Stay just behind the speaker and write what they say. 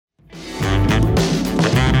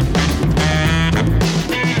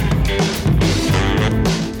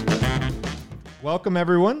Welcome,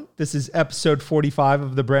 everyone. This is episode 45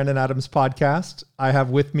 of the Brandon Adams podcast. I have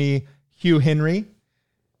with me Hugh Hendry.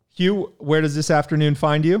 Hugh, where does this afternoon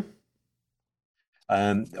find you?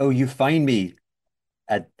 You find me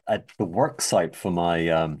at the work site for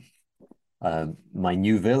my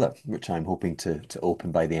new villa, which I'm hoping to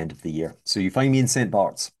open by the end of the year. So you find me in St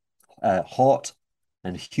Barts, hot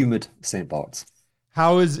and humid St Barts.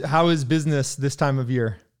 How is business this time of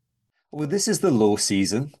year? Well, this is the low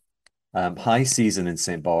season. High season in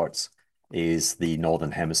St Barts is the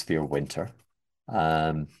Northern Hemisphere winter.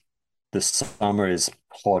 Um, the summer is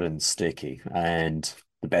hot and sticky, and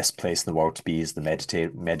the best place in the world to be is the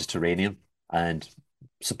Mediterranean, and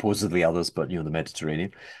supposedly others, but the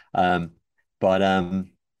Mediterranean. Um, but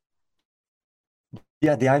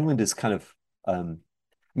yeah, the island is kind of I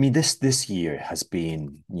mean, this year has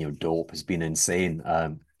been, dope, has been insane.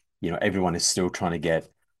 Everyone is still trying to get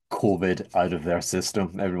COVID out of their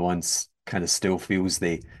system. Everyone's kind of still feels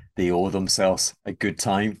they owe themselves a good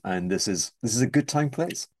time, and this is a good time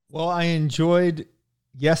place. Well, I enjoyed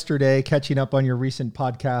yesterday catching up on your recent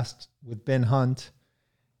podcast with Ben Hunt.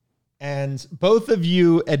 And both of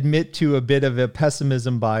you admit to a bit of a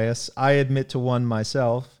pessimism bias. I admit to one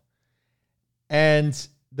myself. And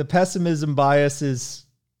the pessimism bias is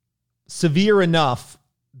severe enough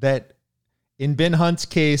that in Ben Hunt's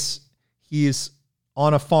case, he's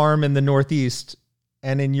on a farm in the Northeast.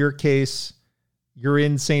 And in your case, you're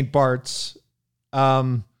in St. Barts.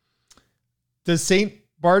 Does St.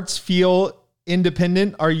 Barts feel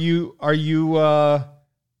independent? Are you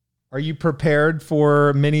prepared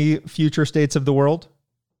for many future states of the world?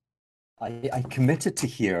 I committed to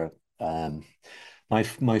here.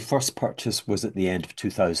 My first purchase was at the end of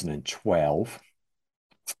 2012.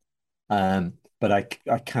 But I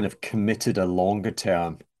kind of committed a longer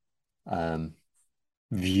term um,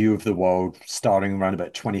 view of the world starting around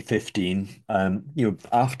about 2015.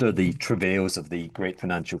 After the travails of the great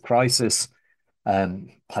financial crisis,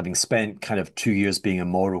 having spent kind of 2 years being a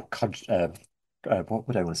moral what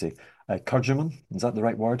would I want to say? A clergyman, is that the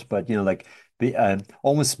right word? But like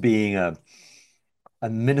almost being a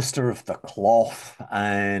minister of the cloth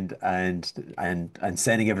and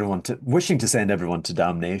sending everyone to wishing to send everyone to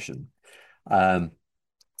damnation. Um,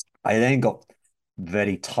 I then got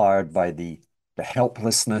very tired by the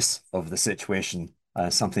helplessness of the situation,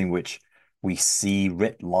 something which we see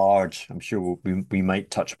writ large. I'm sure we might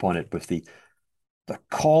touch upon it with the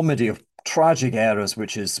comedy of tragic eras,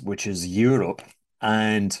 which is Europe,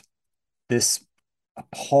 and this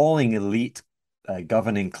appalling elite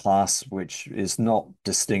governing class, which is not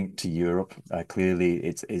distinct to Europe. Clearly,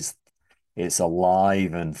 it's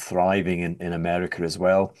alive and thriving in America as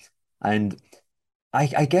well. And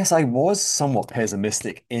I guess I was somewhat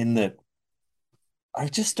pessimistic in that I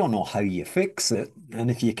just don't know how you fix it. And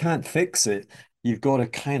if you can't fix it, you've got to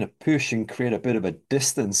kind of push and create a bit of a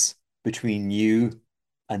distance between you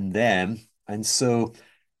and them. And so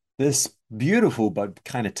this beautiful but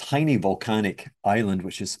kind of tiny volcanic island,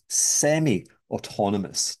 which is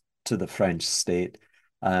semi-autonomous to the French state,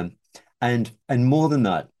 um, and more than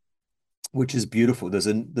that, which is beautiful. There's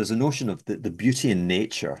a notion of the beauty in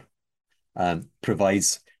nature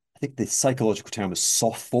provides. I think the psychological term is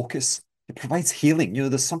soft focus. It provides healing.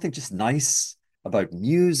 There's something just nice about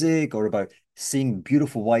music or about seeing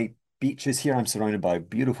beautiful white beaches. Here I'm surrounded by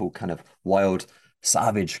beautiful kind of wild,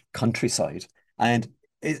 savage countryside, and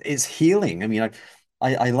it's healing. I mean,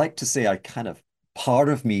 I like to say I kind of part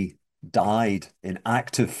of me died in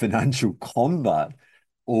active financial combat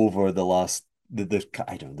over the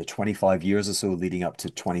I don't know, the 25 years or so leading up to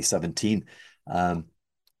 2017. Um,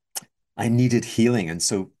 I needed healing, and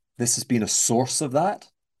so this has been a source of that.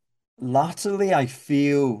 Latterly, I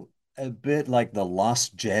feel a bit like the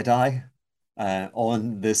Last Jedi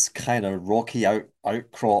on this kind of rocky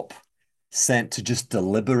outcrop, sent to just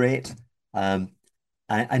deliberate. Um,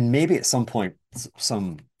 and maybe at some point,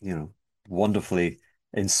 some, wonderfully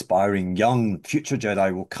inspiring young future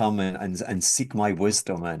Jedi will come and seek my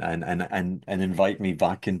wisdom and invite me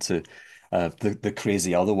back into the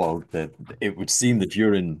crazy other world. That it would seem that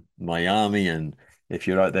you're in Miami, and if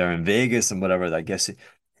you're out there in Vegas and whatever, I guess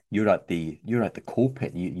you're at the coal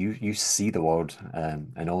pit. You see the world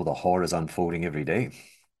and all the horrors unfolding every day.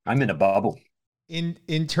 I'm in a bubble.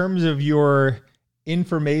 In terms of your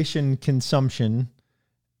information consumption,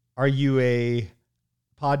 are you a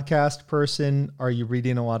podcast person? Are you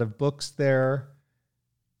reading a lot of books there?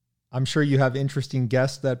 I'm sure you have interesting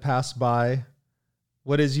guests that pass by.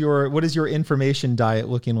 What is your information diet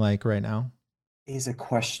looking like right now? Is a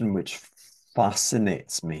question which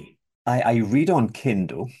fascinates me. I read on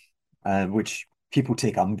Kindle, which people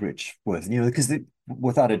take umbrage with, because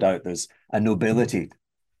without a doubt, there's a nobility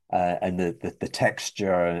and the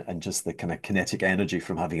texture and just the kind of kinetic energy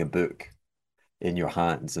from having a book in your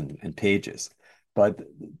hands and pages. But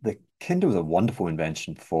the Kindle is a wonderful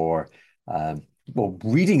invention for, well,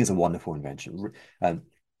 reading is a wonderful invention. Um,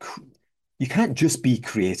 you can't just be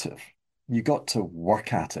creative. You got to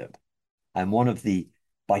work at it. And one of the,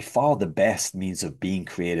 by far the best means of being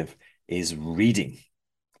creative is reading.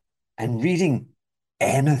 And reading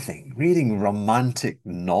anything, reading romantic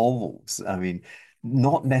novels. I mean,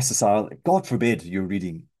 not necessarily, God forbid, you're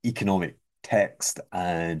reading economic text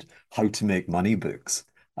and how to make money books.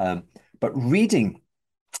 But reading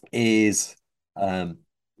is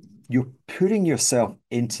you're putting yourself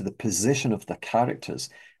into the position of the characters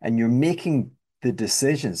and you're making the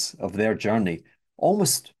decisions of their journey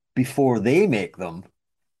almost before they make them,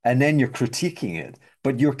 and then you're critiquing it.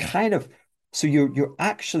 But you're kind of so you're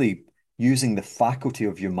actually using the faculty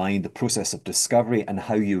of your mind, the process of discovery, and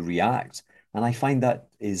how you react. And I find that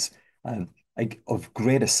is of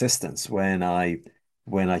great assistance when I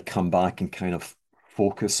come back and kind of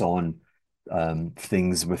focus on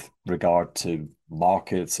things with regard to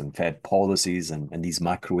markets and Fed policies and these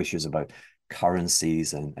macro issues about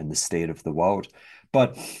currencies and the state of the world.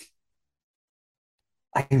 But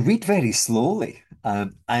I read very slowly.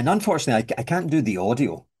 And unfortunately, I can't do the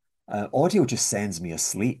audio. Audio just sends me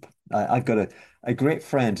asleep. I've got a great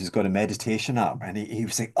friend who's got a meditation app, and he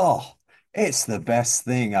was saying, "Oh, it's the best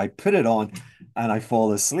thing." I put it on and I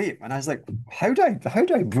fall asleep. And I was like, how do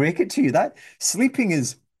I break it to you? That sleeping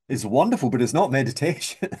is wonderful, but it's not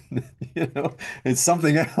meditation. It's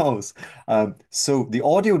something else. So the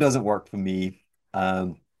audio doesn't work for me.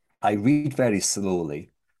 I read very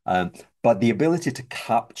slowly. But the ability to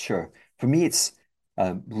capture, for me, it's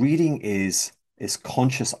reading is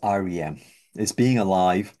conscious REM. It's being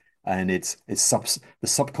alive, and the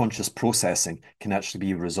subconscious processing can actually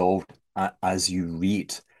be resolved as you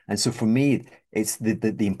read. And so for me, it's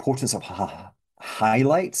the importance of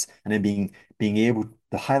highlights, and then being able,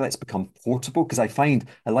 the highlights become portable, because I find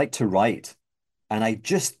I like to write, and I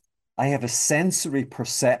have a sensory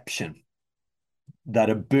perception that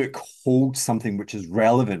a book holds something which is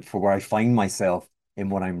relevant for where I find myself in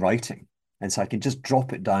what I'm writing. And so I can just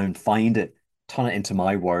drop it down, find it, turn it into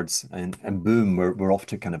my words, and boom, we're off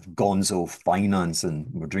to kind of gonzo finance, and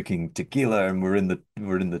we're drinking tequila, and we're in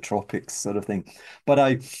the tropics sort of thing. But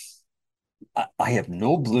I have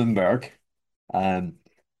no Bloomberg. Um,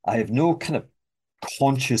 I have no kind of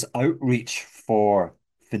conscious outreach for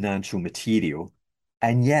financial material.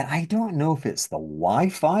 And yet I don't know if it's the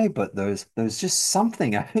Wi-Fi, but there's just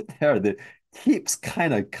something out there that keeps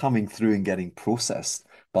kind of coming through and getting processed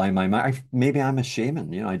by my mind. Maybe I'm a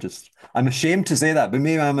shaman, I'm ashamed to say that, but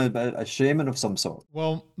maybe I'm a shaman of some sort.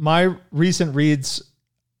 Well, my recent reads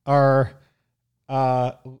are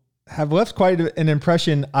have left quite an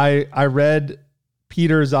impression. I read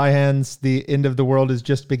Peter Zeihan's The End of the World is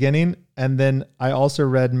Just Beginning, and then I also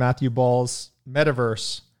read Matthew Ball's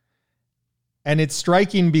Metaverse. And it's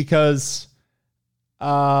striking because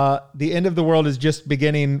The End of the World is Just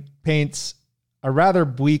Beginning paints a rather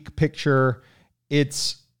bleak picture.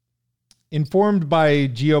 It's informed by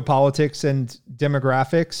geopolitics and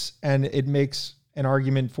demographics, and it makes an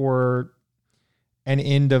argument for an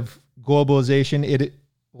end of globalization. It,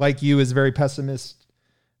 like you, is very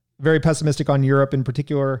pessimistic on Europe in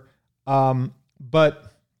particular.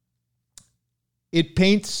 But it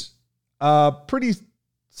paints a pretty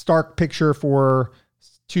stark picture for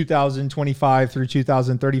 2025 through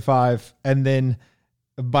 2035. And then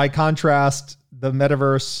by contrast, the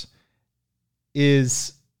metaverse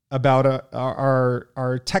is about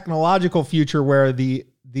our technological future, where the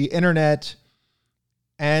internet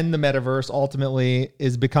and the metaverse ultimately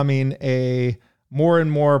is becoming a more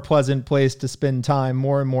and more pleasant place to spend time,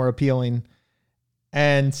 more and more appealing.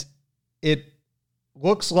 And it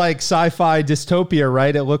looks like sci-fi dystopia,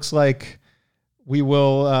 right? It looks like we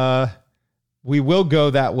will go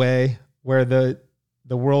that way, where the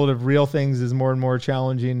world of real things is more and more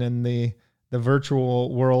challenging, and the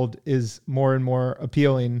virtual world is more and more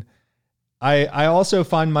appealing. I also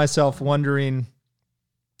find myself wondering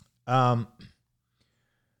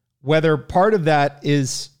whether part of that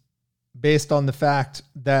is based on the fact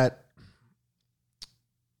that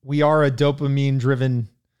we are a dopamine-driven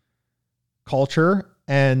culture,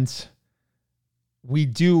 and we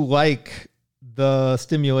do like the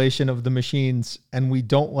stimulation of the machines, and we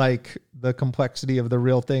don't like the complexity of the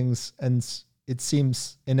real things. And it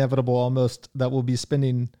seems inevitable almost that we'll be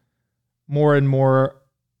spending more and more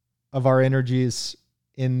of our energies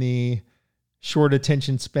in the short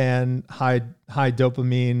attention span, high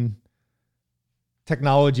dopamine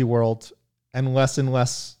technology world and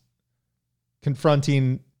less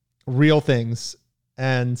confronting real things.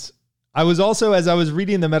 And I was also, as I was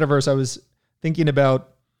reading the metaverse, I was thinking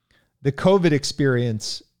about the COVID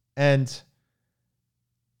experience, and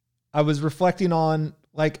I was reflecting on,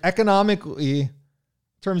 like, economically, in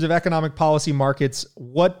terms of economic policy markets,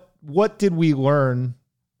 what did we learn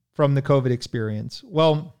from the COVID experience?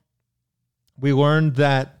 Well, we learned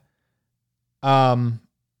that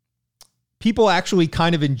people actually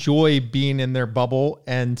kind of enjoy being in their bubble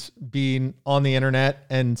and being on the internet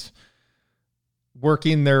and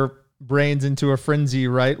working their brains into a frenzy,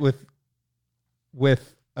 right? With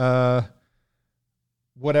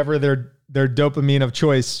whatever their dopamine of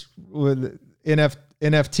choice, with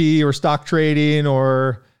NFT or stock trading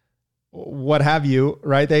or what have you,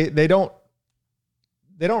 right? They don't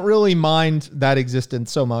really mind that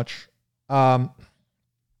existence so much. And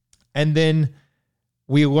then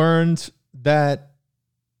we learned that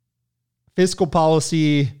fiscal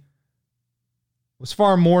policy was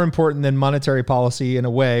far more important than monetary policy in a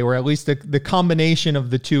way, or at least the combination of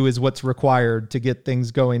the two is what's required to get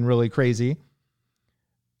things going really crazy.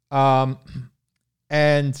 And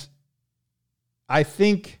I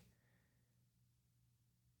think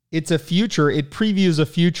it previews a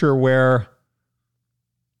future where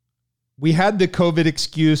we had the COVID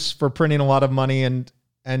excuse for printing a lot of money and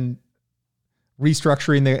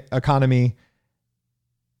restructuring the economy.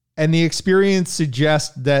 And the experience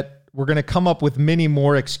suggests that we're going to come up with many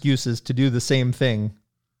more excuses to do the same thing.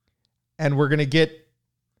 And we're going to get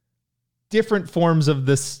different forms of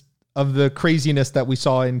the craziness that we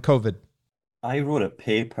saw in COVID. I wrote a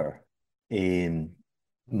paper in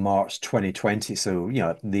March 2020. So,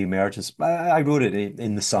 the emergence, I wrote it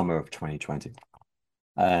in the summer of 2020,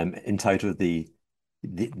 entitled the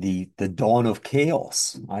Dawn of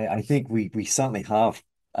Chaos. I think we certainly have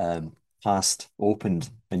opened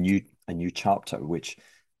a new chapter, which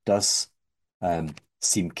does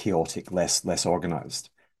seem chaotic, less organized.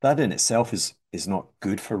 That in itself is not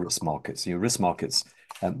good for risk markets. Risk markets,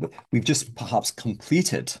 we've just perhaps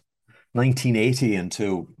completed 1980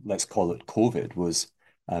 until, let's call it COVID, was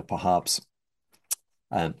perhaps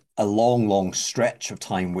a long stretch of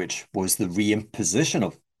time, which was the reimposition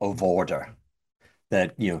of order.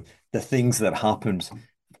 That, the things that happened,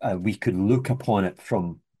 we could look upon it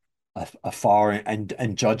from afar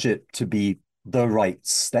and judge it to be the right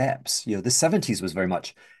steps. The 70s was very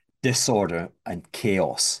much disorder and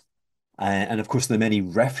chaos. And of course, there are many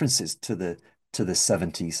references to the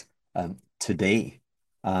 70s today.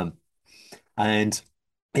 And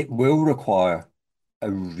it will require a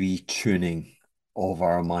retuning of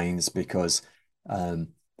our minds, because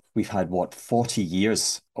we've had 40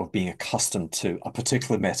 years of being accustomed to a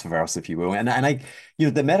particular metaverse, if you will. And the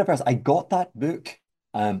metaverse, I got that book.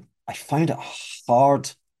 I found it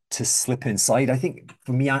hard to slip inside. I think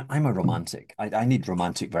for me, I'm a romantic. I need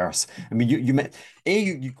romantic verse. I mean,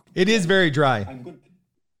 it is very dry.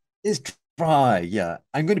 It's dry, yeah.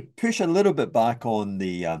 I'm going to push a little bit back on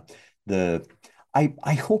the.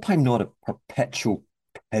 I hope I'm not a perpetual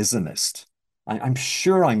pessimist. I'm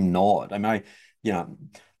sure I'm not.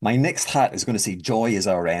 My next hat is going to say joy is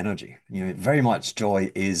our energy. Very much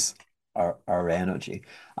joy is our energy.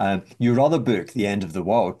 Your other book, The End of the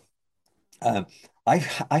World, I've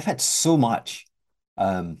had so much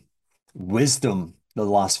wisdom the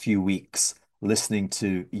last few weeks listening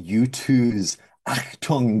to U2's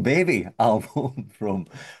Achtung Baby album from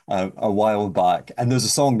a while back, and there's a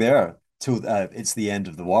song there to It's the End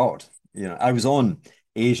of the World. I was on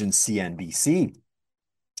Asian CNBC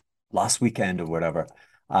last weekend or whatever,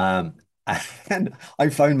 and I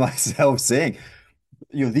found myself saying,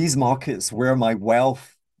 these markets wear my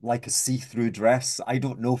wealth like a see-through dress. I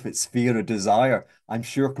don't know if it's fear or desire. I'm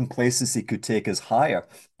sure complacency could take us higher,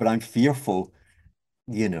 but I'm fearful,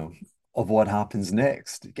 of what happens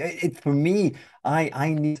next. For me,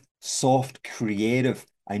 I need soft, creative.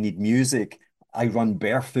 I need music. I run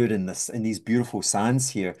barefoot in these beautiful sands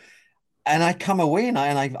here, and I come away and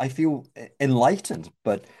I feel enlightened.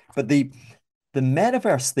 But the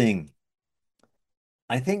metaverse thing,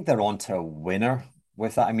 I think they're onto a winner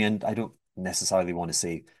with that. I mean, I don't necessarily want to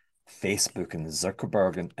say Facebook and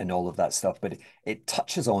Zuckerberg and all of that stuff, but it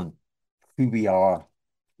touches on who we are,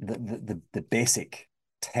 the basic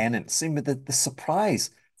tenets. Same with the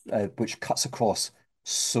surprise, which cuts across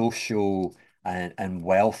social and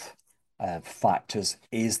wealth factors,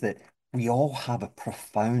 is that we all have a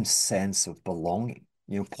profound sense of belonging.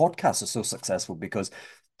 Podcasts are so successful because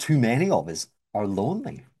too many of us are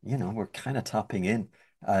lonely. We're kind of tapping in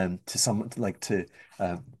to someone, like to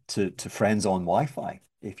friends on Wi-Fi,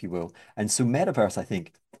 if you will. And so metaverse, I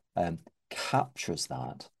think, captures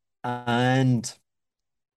that. And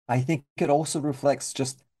I think it also reflects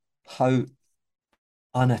just how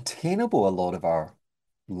unattainable a lot of our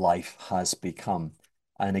life has become.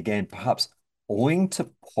 And again, perhaps owing to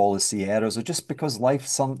policy errors or just because life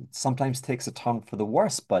sometimes takes a turn for the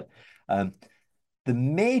worse. But um, the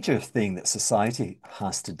major thing that society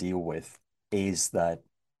has to deal with is that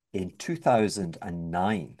in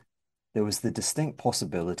 2009, there was the distinct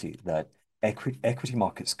possibility that equity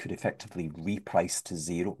markets could effectively reprice to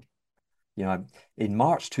zero. You know, in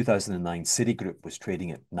March 2009, Citigroup was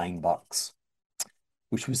trading at $9,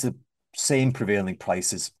 which was the same prevailing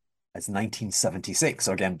prices as 1976.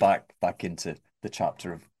 So again, back into the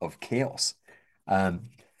chapter of chaos. Um,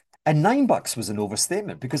 and $9 was an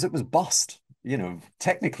overstatement because it was bust. You know,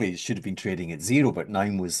 technically it should have been trading at zero, but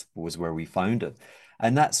nine was where we found it.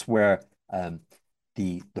 And that's where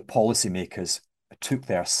the policymakers took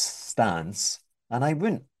their stance. And I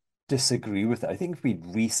wouldn't disagree with it. I think if we'd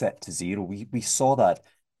reset to zero, we saw that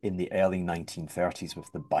in the early 1930s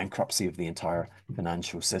with the bankruptcy of the entire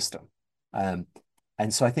financial system. And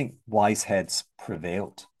so I think wise heads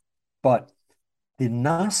prevailed. But the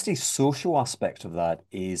nasty social aspect of that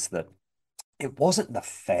is that it wasn't the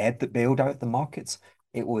Fed that bailed out the markets.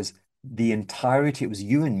 It was the entirety, it was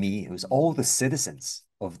you and me, it was all the citizens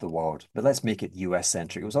of the world. But let's make it US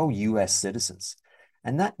centric. It was all US citizens.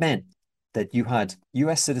 And that meant that you had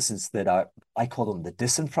US citizens that are, I call them the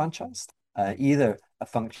disenfranchised, either a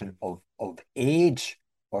function of age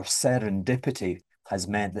or serendipity has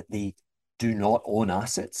meant that they do not own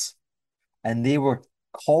assets. And they were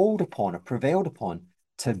called upon or prevailed upon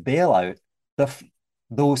to bail out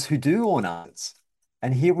those who do own assets.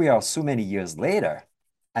 And here we are so many years later,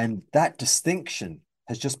 and that distinction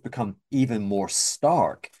has just become even more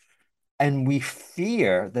stark. And we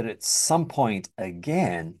fear that at some point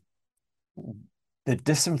again, the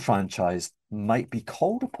disenfranchised might be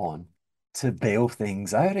called upon to bail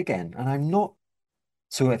things out again. And I'm not,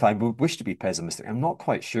 so if I wish to be pessimistic, I'm not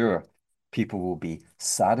quite sure people will be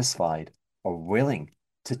satisfied or willing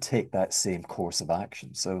to take that same course of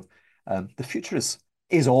action. So the future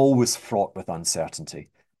is always fraught with uncertainty.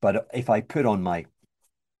 But if I put on my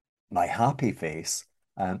happy face,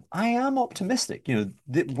 I am optimistic. You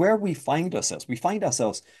know, where we find ourselves.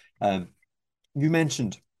 You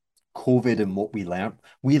mentioned COVID and what we learned.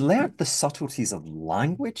 We learned the subtleties of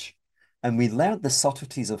language, and we learned the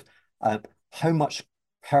subtleties of how much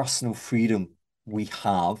personal freedom we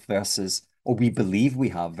have versus, or we believe we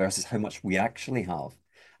have versus how much we actually have.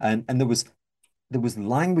 And there was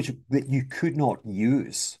language that you could not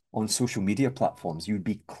use on social media platforms. You would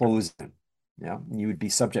be closed, yeah, you would be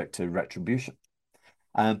subject to retribution.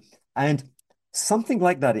 And something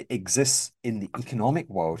like that exists in the economic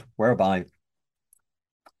world, whereby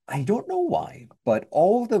I don't know why, but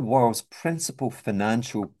all the world's principal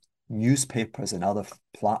financial newspapers and other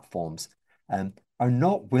platforms are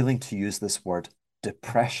not willing to use this word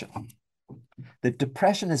depression. The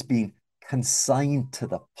depression has been consigned to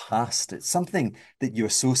the past. It's something that you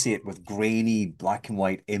associate with grainy black and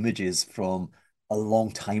white images from a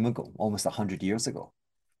long time ago, almost 100 years ago.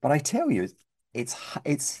 But I tell you,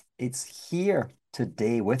 it's here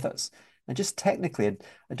today with us. And just technically,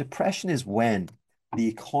 a depression is when the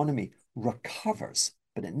economy recovers,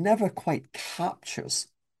 but it never quite captures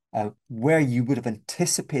where you would have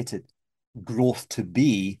anticipated growth to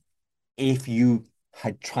be if you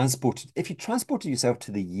transported yourself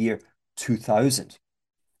to the year 2000.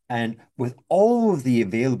 And with all of the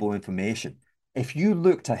available information, if you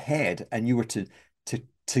looked ahead and you were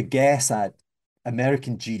to guess at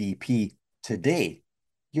American GDP today,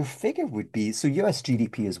 your figure would be, so US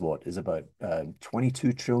GDP is what? Is about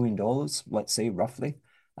 $22 trillion, let's say roughly.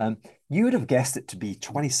 You would have guessed it to be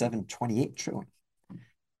 27, 28 trillion.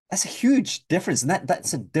 That's a huge difference. And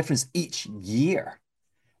that's a difference each year.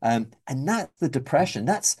 And that's the depression.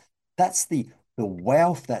 That's the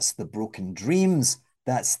wealth. That's the broken dreams.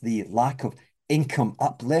 That's the lack of income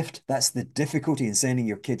uplift. That's the difficulty in sending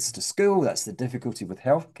your kids to school. That's the difficulty with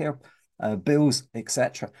healthcare bills,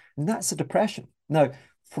 etc. And that's a depression. Now,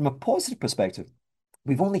 from a positive perspective,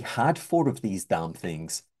 we've only had 4 of these damn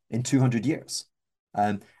things in 200 years.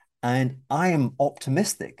 And I am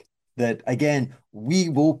optimistic that, again, we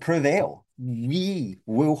will prevail. We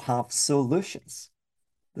will have solutions.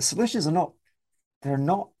 The solutions they're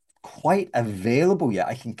not quite available yet.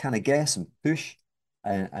 I can kind of guess and push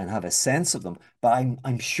and have a sense of them, but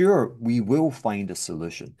I'm sure we will find a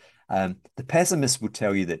solution. The pessimists would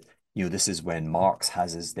tell you that, you know, this is when Marx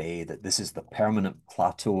has his day, that this is the permanent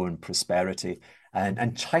plateau in prosperity.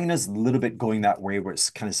 And China's a little bit going that way, where it's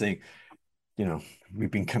kind of saying, you know,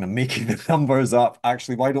 we've been kind of making the numbers up.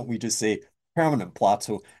 Actually, why don't we just say permanent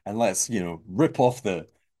plateau and let's, rip off the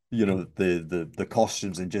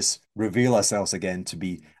costumes and just reveal ourselves again to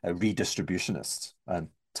be redistributionists. And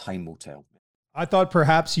time will tell. I thought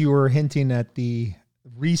perhaps you were hinting at the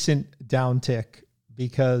recent downtick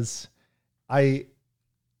because I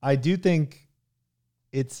I do think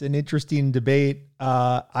it's an interesting debate.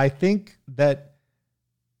 I think that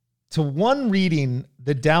to one reading,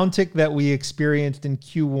 the downtick that we experienced in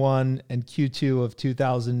Q1 and Q2 of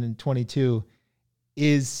 2022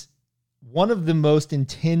 is one of the most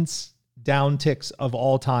intense downticks of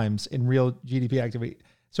all times in real GDP activity.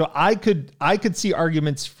 So I could see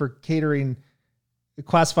arguments for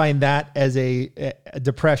classifying that as a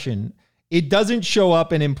depression. It doesn't show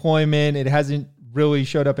up in employment. It hasn't really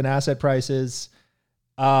showed up in asset prices.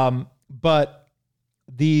 But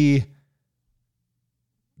the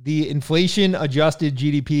inflation adjusted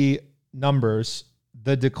GDP numbers,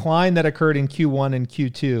 the decline that occurred in Q1 and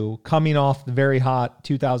Q2 coming off the very hot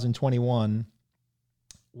 2021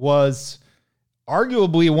 was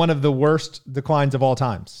arguably one of the worst declines of all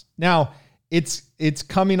times. Now, it's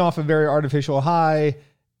coming off a very artificial high,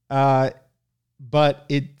 but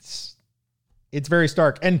it's very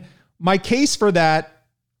stark. And my case for that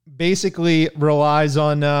basically relies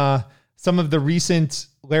on some of the recent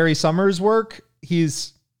Larry Summers work.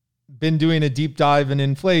 He's been doing a deep dive in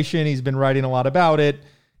inflation. He's been writing a lot about it.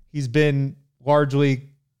 He's been largely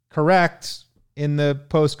correct in the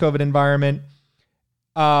post-COVID environment.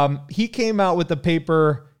 He came out with a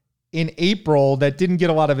paper in April that didn't get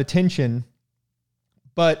a lot of attention,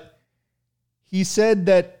 but he said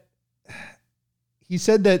that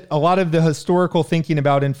a lot of the historical thinking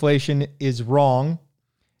about inflation is wrong,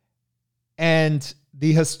 and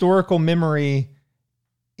the historical memory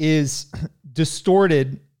is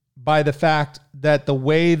distorted by the fact that the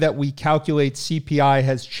way that we calculate CPI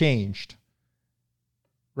has changed,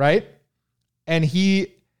 right? And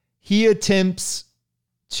he attempts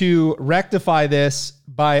to rectify this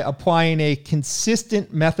by applying a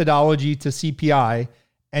consistent methodology to CPI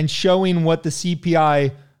and showing what the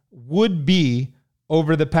CPI would be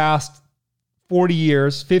over the past 40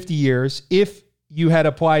 years, 50 years, if you had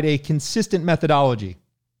applied a consistent methodology.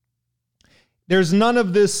 There's none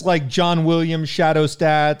of this like John Williams shadow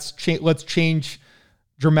stats. Let's change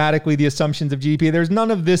dramatically the assumptions of GDP. There's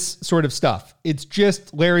none of this sort of stuff. It's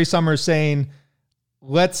just Larry Summers saying,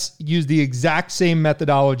 let's use the exact same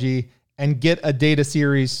methodology and get a data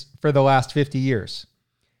series for the last 50 years.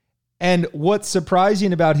 And what's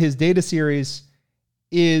surprising about his data series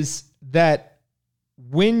is that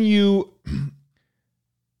when you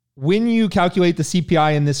calculate the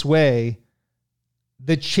CPI in this way,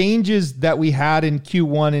 the changes that we had in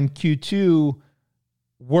Q1 and Q2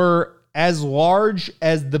 were as large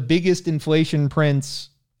as the biggest inflation prints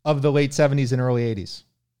of the late 70s and early 80s,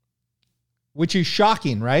 which is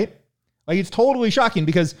shocking, right? Like, it's totally shocking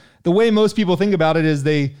because the way most people think about it is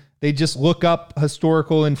they just look up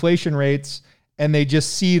historical inflation rates and they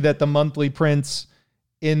just see that the monthly prints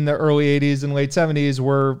in the early 80s and late 70s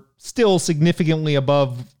were still significantly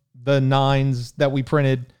above the nines that we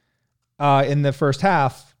printed in the first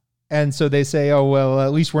half. And so they say, oh, well,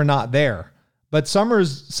 at least we're not there. But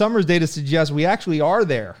Summers data suggests we actually are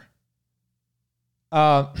there.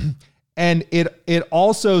 And it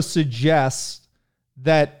also suggests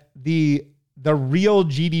that the real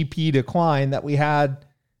GDP decline that we had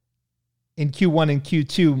in Q1 and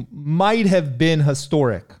Q2 might have been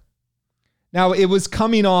historic. Now, it was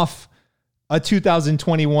coming off a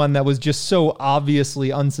 2021 that was just so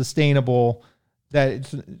obviously unsustainable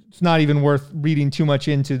that it's not even worth reading too much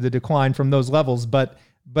into the decline from those levels. But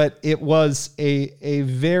it was a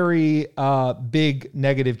very big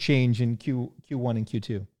negative change in Q1 and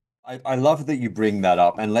Q2. I love that you bring that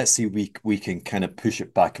up, and let's see we can kind of push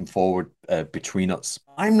it back and forward between us.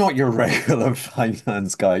 I'm not your regular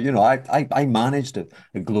finance guy. I managed a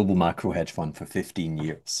global macro hedge fund for 15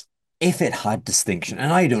 years. If it had distinction,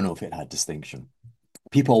 and I don't know if it had distinction,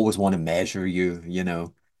 people always want to measure you,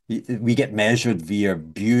 We get measured via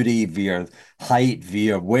beauty, via height,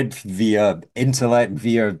 via width, via intellect,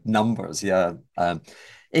 via numbers. Yeah.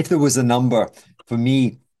 If there was a number for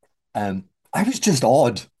me, I was just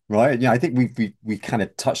odd, right? Yeah, I think we kind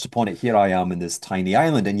of touched upon it. Here I am in this tiny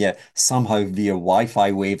island, and yet somehow via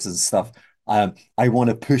Wi-Fi waves and stuff, I want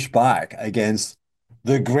to push back against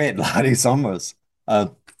the great Larry Summers.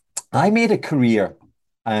 I made a career,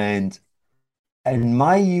 and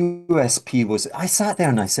my USP was I sat there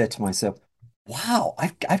and I said to myself, wow,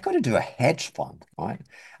 I've got to do a hedge fund, right?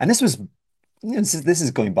 And this was, this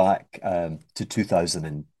is going back to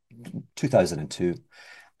 2002.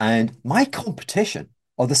 And my competition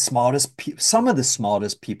are the smartest people, some of the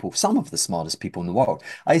smartest people, some of the smartest people in the world.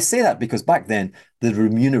 I say that because back then, the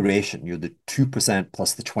remuneration, the 2%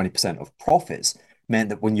 plus the 20% of profits meant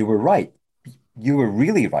that when you were right, you were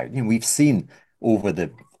really right. We've seen over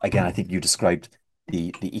again, I think you described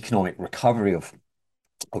the economic recovery of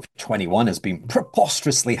 21 has been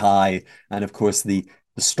preposterously high. And of course, the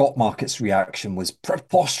stock market's reaction was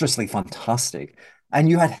preposterously fantastic. And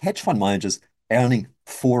you had hedge fund managers earning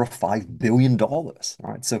 $4 or $5 billion.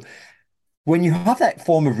 Right. So when you have that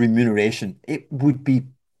form of remuneration, it would be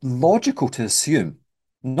logical to assume,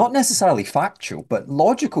 not necessarily factual, but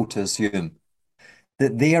logical to assume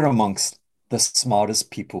that they are amongst the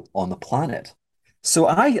smartest people on the planet. So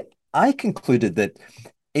I concluded that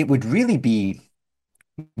it would really be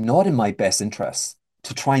not in my best interest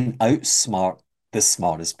to try and outsmart the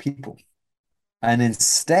smartest people. And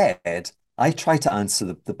instead, I try to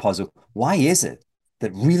answer the puzzle. Why is it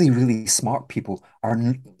that really, really smart people are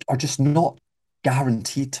just not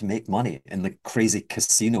guaranteed to make money in the crazy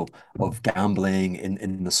casino of gambling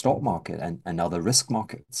in the stock market and other risk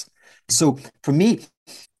markets? So for me,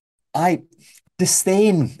 I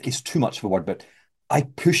disdain is too much of a word, but I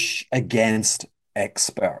push against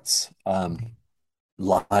experts.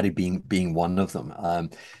 Larry being one of them.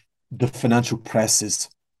 The financial press is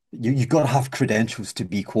you've got to have credentials to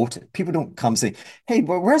be quoted. People don't come saying, "Hey,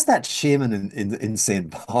 where's that shaman in St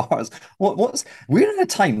Barts?" We're in a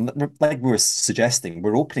time like we were suggesting.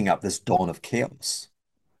 We're opening up this dawn of chaos.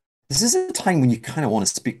 This is a time when you kind of want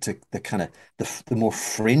to speak to the kind of the more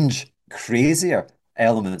fringe, crazier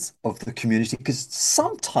elements of the community because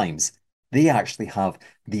sometimes they actually have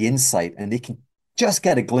the insight and they can just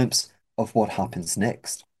get a glimpse of what happens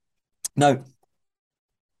next. Now,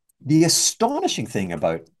 the astonishing thing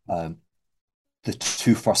about the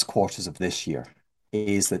two first quarters of this year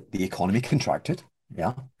is that the economy contracted,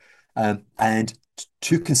 yeah, and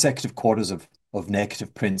two consecutive quarters of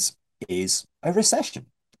negative prints is a recession.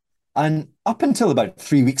 And up until about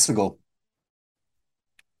 3 weeks ago,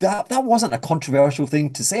 that wasn't a controversial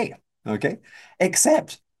thing to say, okay?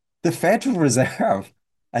 Except the Federal Reserve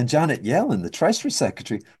and Janet Yellen, the Treasury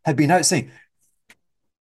Secretary, had been out saying,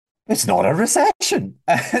 it's not a recession.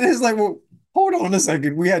 And it's like, well, hold on a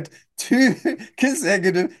second. We had two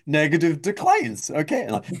consecutive negative declines. Okay.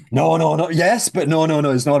 And like, no. Yes, but no.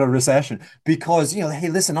 It's not a recession because, hey,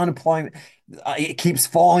 listen, unemployment, it keeps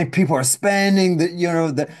falling. People are spending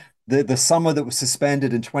the summer that was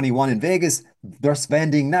suspended in 21 in Vegas, they're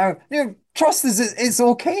spending now. Trust is it's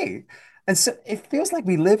okay. And so it feels like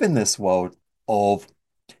we live in this world of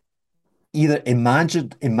either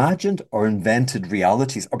imagined or invented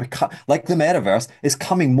realities, or like the metaverse is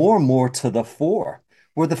coming more and more to the fore,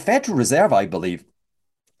 where the Federal Reserve, I believe,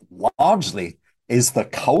 largely is the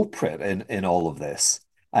culprit in all of this,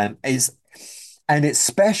 and its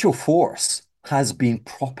special force has been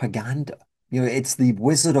propaganda. It's the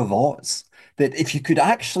Wizard of Oz. That if you could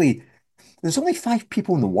actually, there's only 5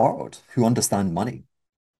 people in the world who understand money.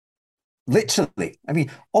 Literally, I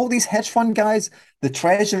mean, all these hedge fund guys, the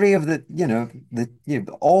treasury of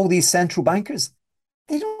all these central bankers,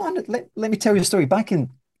 they don't. Let me tell you a story. Back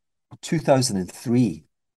in 2003,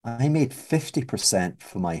 I made 50%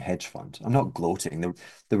 for my hedge fund. I'm not gloating.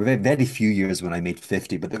 There were very, very few years when I made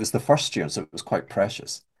 50, but it was the first year, so it was quite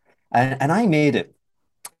precious. And I made it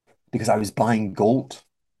because I was buying gold,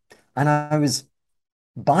 and I was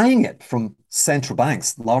buying it from central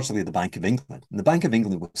banks, largely the Bank of England. And the Bank of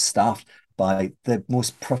England was staffed by the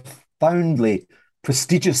most profoundly,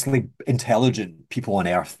 prestigiously intelligent people on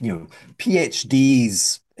earth,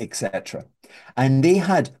 PhDs, etc. And they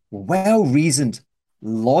had well-reasoned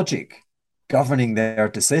logic governing their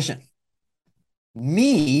decision.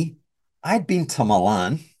 Me, I'd been to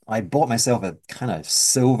Milan. I bought myself a kind of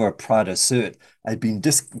silver Prada suit. I'd been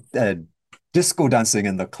disco dancing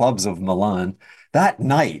in the clubs of Milan. That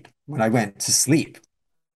night, when I went to sleep,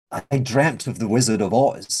 I dreamt of the Wizard of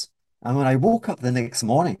Oz. And when I woke up the next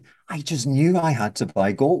morning, I just knew I had to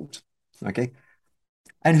buy gold. Okay.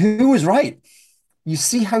 And who was right? You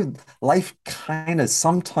see how life kind of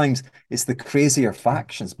sometimes it's the crazier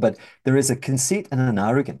factions, but there is a conceit and an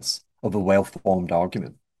arrogance of a well-formed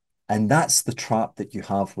argument. And that's the trap that you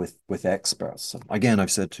have with experts. So again,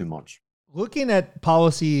 I've said too much. Looking at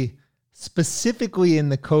policy specifically in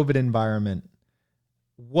the COVID environment,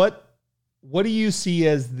 what do you see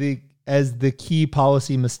as the key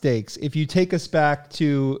policy mistakes? If you take us back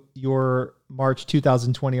to your March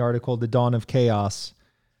 2020 article, The Dawn of Chaos,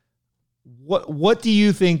 what do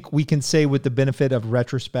you think we can say with the benefit of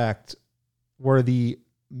retrospect were the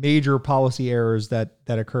major policy errors that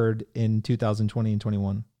occurred in 2020 and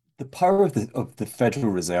 21? the power of the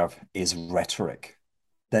Federal Reserve is rhetoric,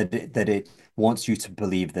 that it wants you to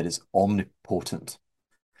believe that it's omnipotent.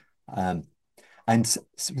 Um, and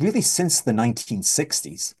really, since the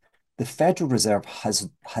 1960s, the Federal Reserve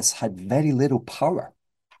has had very little power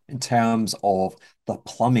in terms of the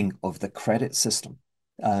plumbing of the credit system.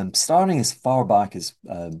 Starting as far back as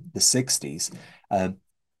the 60s, um,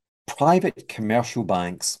 private commercial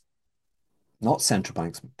banks, not central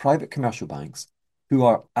banks, but private commercial banks, who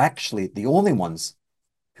are actually the only ones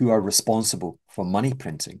who are responsible for money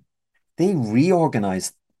printing, they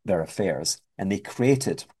reorganized their affairs and they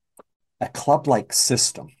created a club-like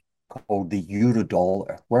system called the euro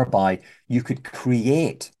dollar, whereby you could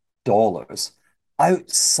create dollars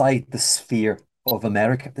outside the sphere of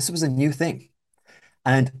America. This was a new thing.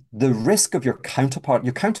 And the risk of your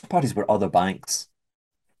counterparties were other banks.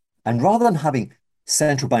 And rather than having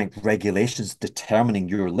central bank regulations determining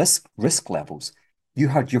your risk levels, you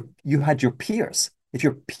had your peers. If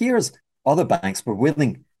your peers, other banks, were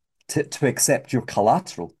willing to accept your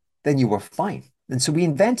collateral, then you were fine. And so we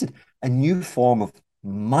invented a new form of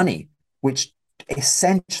money, which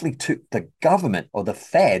essentially took the government or the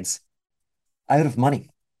feds out of money.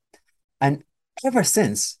 And ever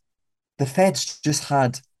since, the feds just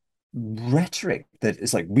had rhetoric that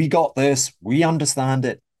is like, we got this, we understand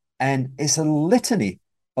it. And it's a litany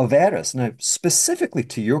of errors. Now, specifically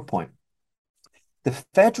to your point, the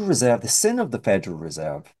Federal Reserve, the sin of the Federal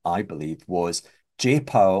Reserve, I believe, was Jay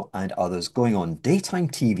Powell and others going on daytime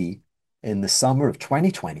TV in the summer of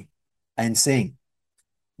 2020 and saying,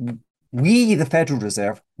 we, the Federal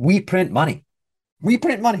Reserve, we print money. We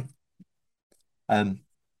print money. Now,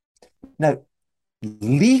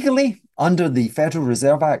 legally, under the Federal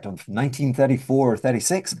Reserve Act of 1934 or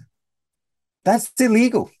 36, that's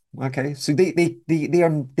illegal. Okay, so they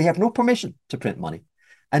have no permission to print money,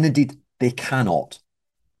 and indeed they cannot.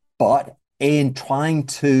 But in trying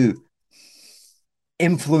to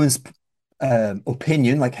influence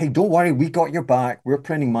opinion, like, hey, don't worry, we got your back. We're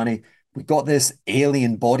printing money. We got this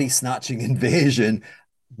alien body snatching invasion.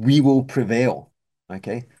 We will prevail.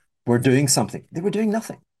 Okay, we're doing something. They were doing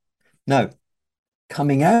nothing. Now,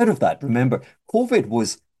 coming out of that, remember, COVID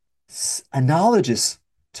was analogous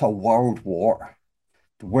to a world war,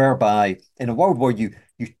 whereby in a world war you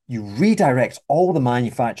redirect all the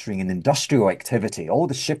manufacturing and industrial activity, all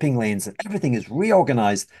the shipping lanes, and everything is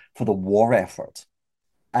reorganized for the war effort.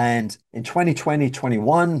 And in 2020,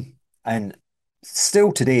 21, and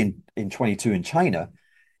still today in 22 in China,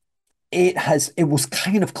 it was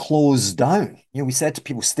kind of closed down. We said to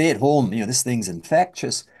people, stay at home, this thing's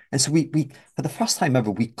infectious. And so we for the first time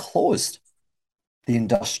ever, we closed the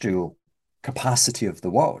industrial capacity of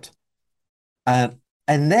the world. And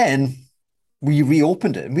then we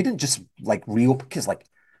reopened it. And we didn't just like reopen because like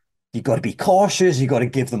you got to be cautious, you got to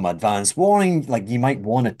give them advance warning. Like you might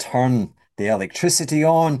want to turn the electricity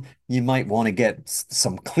on, you might want to get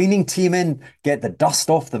some cleaning team in, get the dust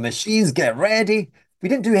off the machines, get ready. We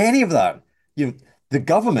didn't do any of that. The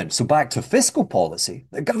government, so back to fiscal policy,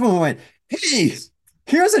 the government went, hey,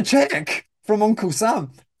 here's a check from Uncle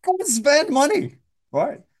Sam. Go and spend money,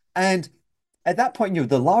 right? And at that point,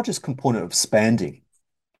 the largest component of spending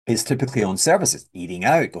is typically on services, eating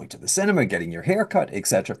out, going to the cinema, getting your hair cut,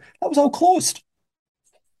 etc. That was all closed.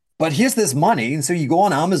 But here's this money, and so you go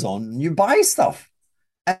on Amazon and you buy stuff,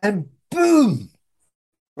 and boom,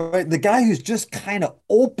 right? The guy who's just kind of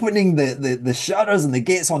opening the shutters and the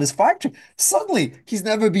gates on his factory, suddenly he's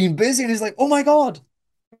never been busy, and he's like, oh my God,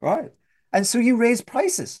 right? And so you raise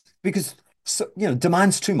prices because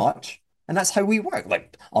demand's too much, and that's how we work.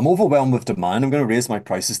 Like I'm overwhelmed with demand, I'm going to raise my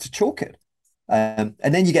prices to choke it. And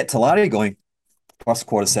then you get to Larry going, first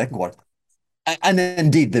quarter, second quarter. And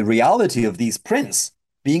indeed, the reality of these prints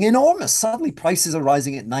being enormous. Suddenly prices are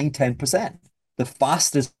rising at 9-10%, the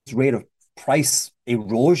fastest rate of price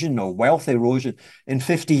erosion or wealth erosion in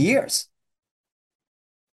 50 years.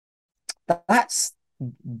 That's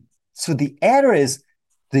so the error is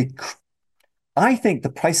I think the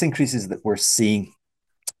price increases that we're seeing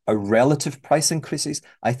are relative price increases.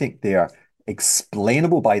 I think they are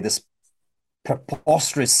explainable by this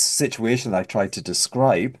preposterous situation that I tried to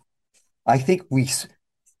describe. I think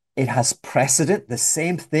it has precedent. The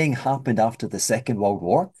same thing happened after the Second World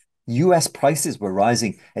War. US prices were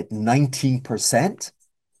rising at 19%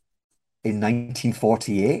 in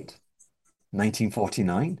 1948,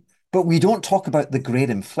 1949. But we don't talk about the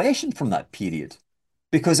great inflation from that period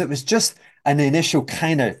because it was just an initial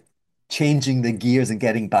kind of changing the gears and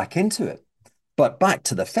getting back into it. But back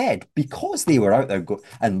to the Fed, because they were out there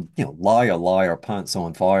and, liar, liar, pants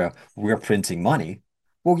on fire, we're printing money.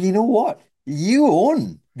 Well, you know what? You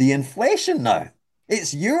own the inflation now.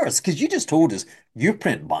 It's yours because you just told us you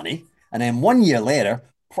print money, and then 1 year later,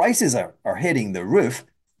 prices are hitting the roof.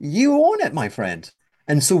 You own it, my friend.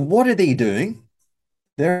 And so what are they doing?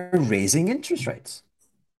 They're raising interest rates.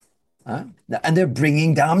 Huh? And they're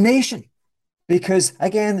bringing damnation because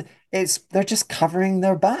again, it's they're just covering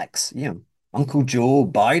their backs. Uncle Joe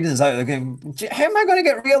Biden is out there going, "How am I going to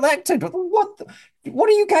get reelected? What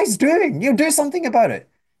are you guys doing? You do something about it."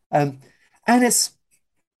 Um, and it's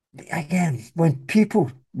again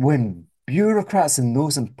when bureaucrats and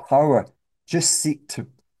those in power just seek to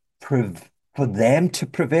for them to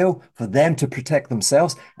prevail, for them to protect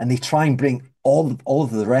themselves, and they try and bring all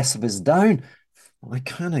of the rest of us down. I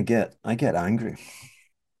get angry.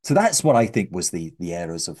 So that's what I think was the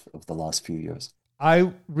errors of the last few years.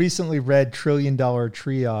 I recently read Trillion Dollar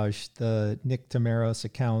Triage, the Nick Tamaros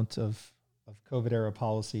account of COVID era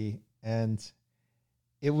policy, and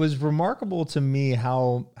it was remarkable to me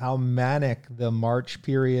how manic the March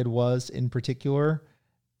period was in particular.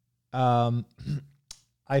 Um,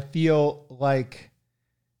 I feel like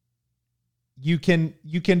you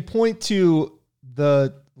can point to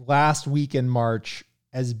the last week in March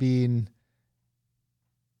as being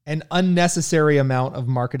an unnecessary amount of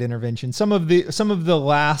market intervention. Some of the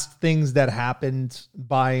last things that happened,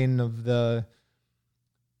 buying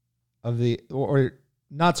or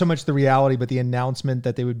not so much the reality, but the announcement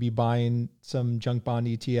that they would be buying some junk bond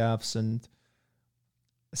ETFs, and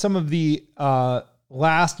some of the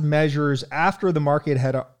last measures after the market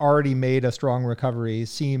had already made a strong recovery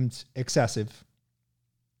seemed excessive.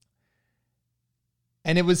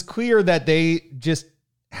 And it was clear that they just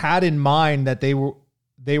had in mind that they were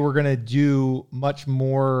going to do much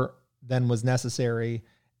more than was necessary.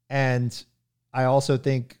 And I also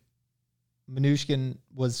think Mnuchin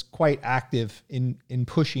was quite active in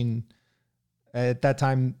pushing. At that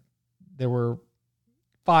time, there were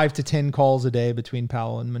 5 to 10 calls a day between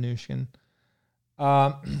Powell and Mnuchin.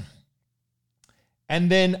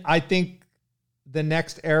 And then I think the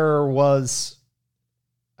next error was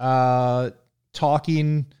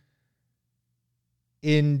talking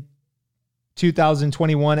in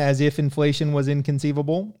 2021 as if inflation was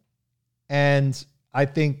inconceivable. And I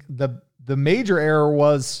think the major error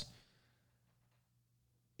was,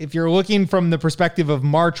 if you're looking from the perspective of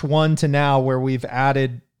March 1 to now, where we've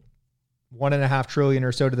added $1.5 trillion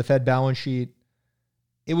or so to the Fed balance sheet,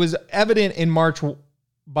 it was evident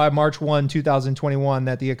by March 1, 2021,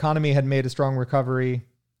 that the economy had made a strong recovery,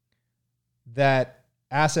 that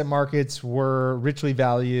asset markets were richly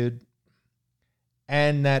valued,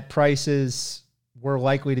 and that prices were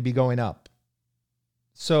likely to be going up.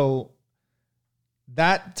 So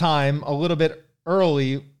that time, a little bit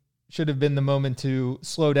early, should have been the moment to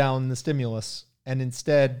slow down the stimulus. And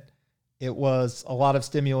instead, it was a lot of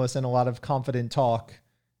stimulus and a lot of confident talk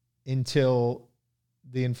until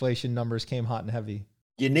the inflation numbers came hot and heavy.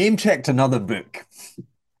 You name checked another book,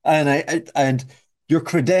 and your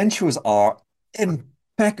credentials are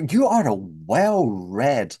impeccable. You are a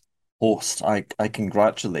well-read host. I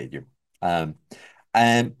congratulate you. Um,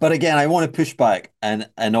 but again, I want to push back and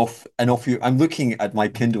off you. I'm looking at my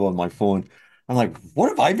Kindle on my phone. I'm like, what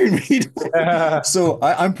have I been reading? So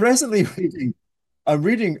I'm presently reading. I'm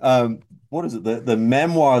reading what is it? The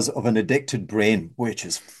Memoirs of an Addicted Brain, which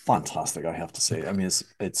is fantastic, I have to say. I mean,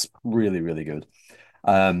 it's really, really good.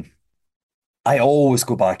 Um, I always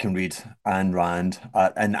go back and read Ayn Rand,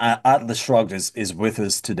 and Atlas Shrugged is with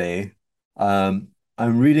us today. I'm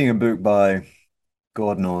reading a book by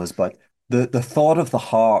God knows, but the thought of the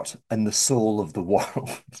heart and the soul of the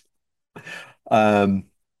world. Um,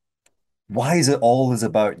 why is it always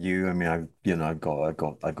about you? I mean, I've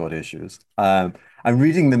got issues. I'm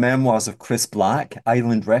reading the memoirs of Chris Black,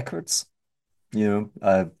 Island Records.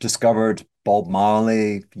 Discovered Bob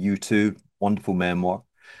Marley, U2, wonderful memoir.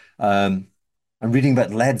 Um, I'm reading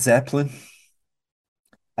about Led Zeppelin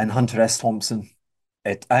and Hunter S. Thompson.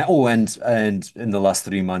 And in the last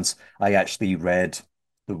 3 months, I actually read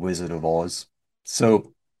The Wizard of Oz.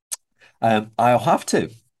 So I'll have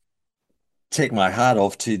to take my hat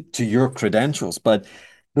off to your credentials, but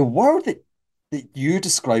the word that you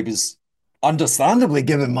describe is understandably,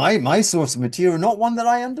 given my source of material, not one that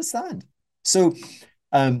I understand. So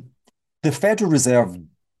um, the Federal Reserve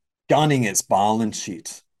gunning its balance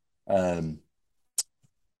sheet,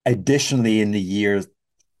 additionally in the year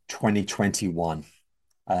 2021,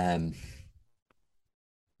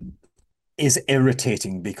 is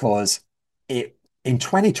irritating because in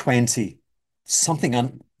 2020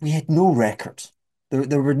 we had no record. There's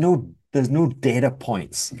no data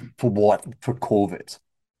points for COVID,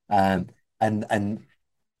 um, and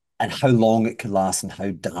how long it could last and how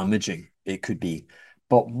damaging it could be.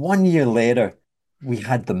 But 1 year later, we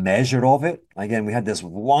had the measure of it. Again, we had this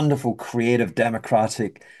wonderful, creative,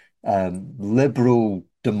 democratic, liberal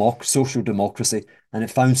social democracy, and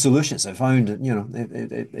it found solutions. It found,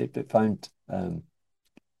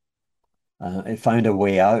 it found a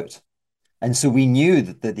way out. And so we knew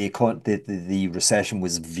that the recession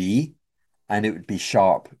was V, and it would be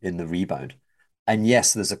sharp in the rebound. And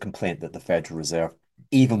yes, there's a complaint that the Federal Reserve,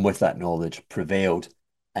 even with that knowledge, prevailed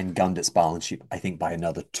and gunned its balance sheet, I think, by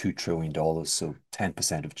another $2 trillion, so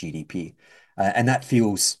 10% of GDP. And that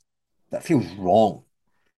feels wrong.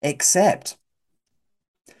 Except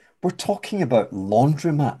we're talking about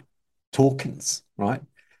laundromat tokens, right?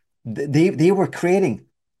 They were creating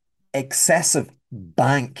excessive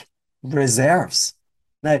bank reserves.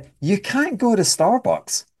 Now, you can't go to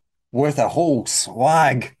Starbucks with a whole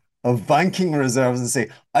swag of banking reserves and say,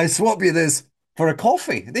 I swap you this for a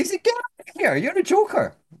coffee. They say, get out of here. You're a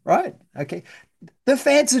joker, right? Okay. The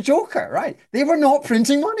Fed's a joker, right? They were not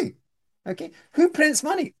printing money. Okay. Who prints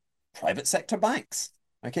money? Private sector banks.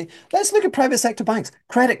 Okay. Let's look at private sector banks.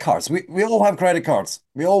 Credit cards. We all have credit cards.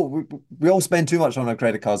 We all spend too much on our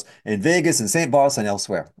credit cards in Vegas and St. Barts and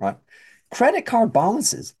elsewhere, right? Credit card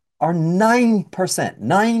balances are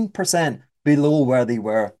 9% below where they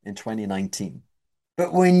were in 2019.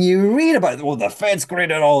 But when you read about, well, the Fed's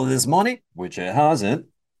created all of this money, which it hasn't,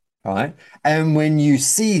 right? And when you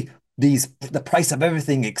see the price of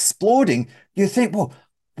everything exploding, you think, well,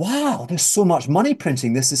 wow, there's so much money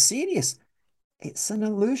printing. This is serious. It's an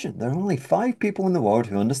illusion. There are only 5 people in the world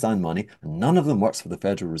who understand money, and none of them works for the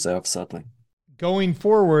Federal Reserve, sadly. Going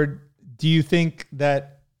forward, do you think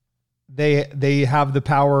that they have the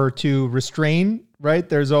power to restrain, right?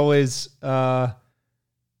 There's always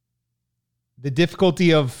the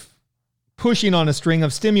difficulty of pushing on a string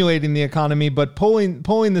of stimulating the economy, but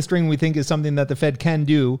pulling the string we think is something that the Fed can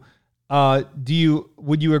do.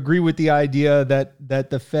 Would you agree with the idea that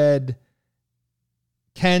the Fed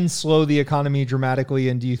can slow the economy dramatically,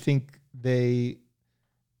 and do you think they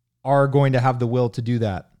are going to have the will to do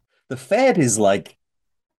that? The Fed is like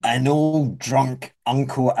an old drunk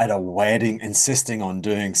uncle at a wedding insisting on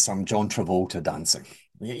doing some John Travolta dancing.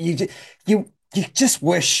 You just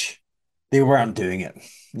wish they weren't doing it,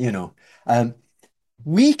 you know. Um,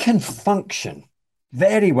 we can function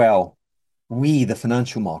very well, we, the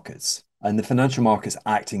financial markets, and the financial markets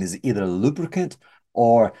acting as either a lubricant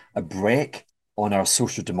or a brake on our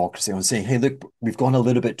social democracy, on saying, hey, look, we've gone a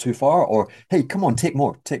little bit too far, or hey, come on, take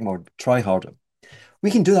more, try harder. We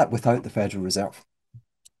can do that without the Federal Reserve.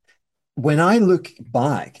 When I look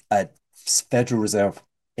back at Federal Reserve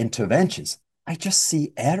interventions, I just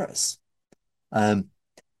see errors. Um,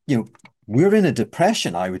 we're in a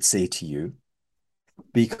depression, I would say to you,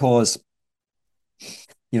 because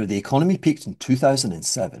the economy peaked in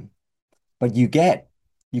 2007, but you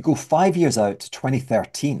go 5 years out to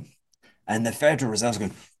 2013, and the Federal Reserve's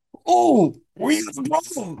going, oh, we have a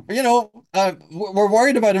problem. We're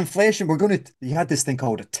worried about inflation. You had this thing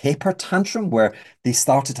called a taper tantrum where they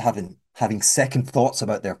started having second thoughts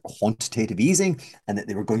about their quantitative easing and that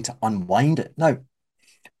they were going to unwind it. Now,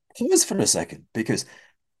 pause for a second, because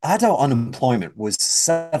adult unemployment was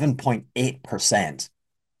 7.8%.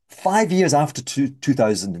 5 years after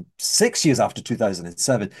 2000, 6 years after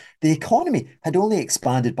 2007, the economy had only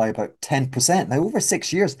expanded by about 10%. Now, over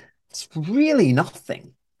 6 years, it's really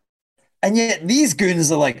nothing. And yet these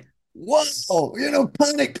goons are like, whoa,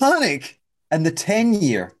 panic, panic. And the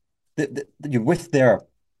 10-year, with their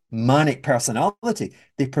manic personality,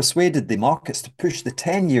 they persuaded the markets to push the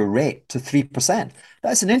 10-year rate to 3%.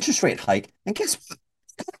 That's an interest rate hike. And guess what?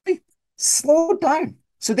 The economy slowed down.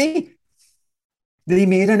 So they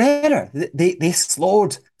made an error. They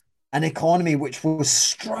slowed an economy which was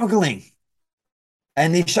struggling.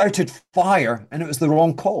 And they shouted fire, and it was the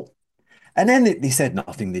wrong call. And then they said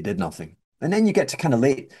nothing, they did nothing. And then you get to kind of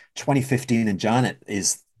late 2015, and Janet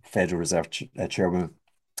is Federal Reserve chairwoman.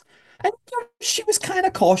 And she was kind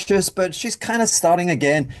of cautious, but she's kind of starting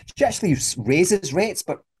again. She actually raises rates,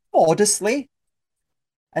 but modestly.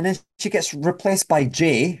 And then she gets replaced by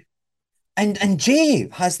Jay. And Jay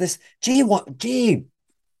has this, Jay wants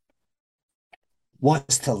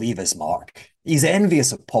to leave his mark. He's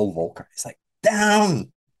envious of Paul Volcker. He's like,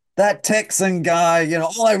 damn, that Texan guy,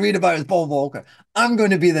 all I read about is Paul Volcker. I'm going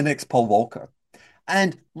to be the next Paul Volcker.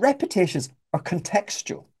 And reputations are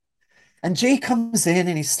contextual. And Jay comes in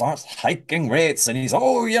and he starts hiking rates, and he's,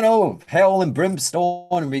 hell and brimstone,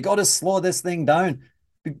 and we got to slow this thing down.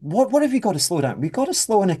 What have we got to slow down? We've got to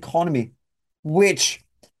slow an economy which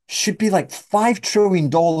should be like $5 trillion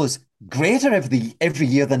greater every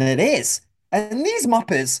year than it is. And these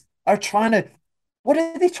Muppets are trying to, what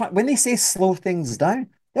are they trying? When they say slow things down,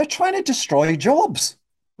 They're trying to destroy jobs.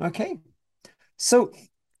 Okay. So,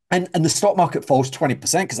 and the stock market falls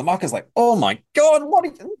 20% because the market's like, oh my God, what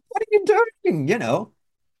are you doing?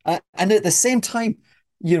 And at the same time,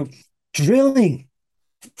 you know, drilling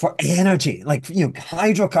for energy, like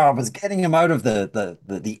hydrocarbons, getting them out of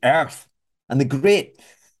the earth, and the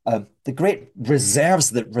great reserves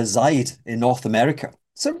that reside in North America.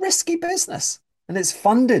 It's a risky business, and it's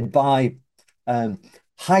funded by um,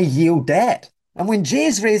 high yield debt. And when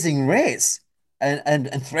Jay's raising rates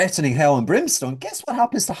and threatening hell and brimstone, guess what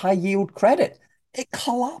happens to high yield credit? It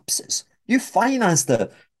collapses. You financed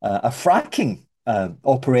a fracking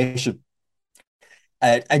operation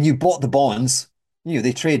and you bought the bonds,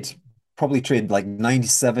 they probably trade like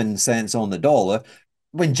 97 cents on the dollar.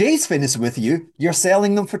 When Jay's finished with you, you're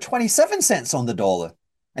selling them for 27 cents on the dollar.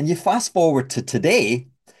 And you fast forward to today,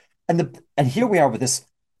 and here we are with this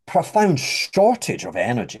profound shortage of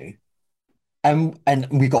energy, and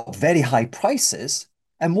we've got very high prices.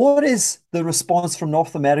 And what is the response from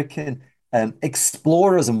North American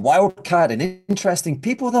explorers and wildcat and interesting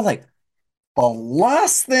people? They're like, the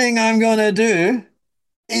last thing I'm gonna do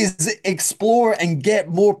is explore and get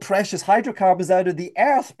more precious hydrocarbons out of the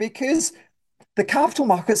earth because the capital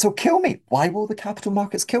markets will kill me. Why will the capital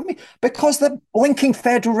markets kill me? Because the blinking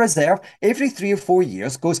Federal Reserve every 3 or 4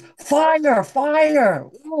 years goes, fire, fire,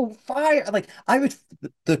 oh, fire. Like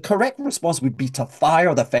the correct response would be to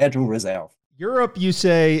fire the Federal Reserve. Europe, you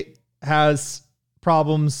say, has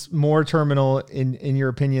problems more terminal in your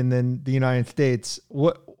opinion than the United States.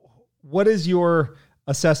 What is your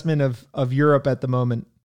assessment of Europe at the moment?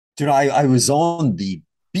 I was on the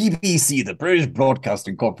BBC, the British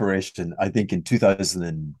Broadcasting Corporation, I think in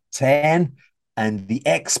 2010, and the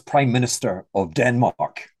ex-Prime Minister of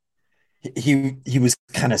Denmark, he was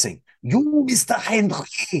kind of saying, "You, Mr.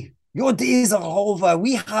 Hendry, your days are over.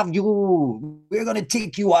 We have you. We're going to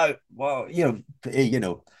take you out." Well,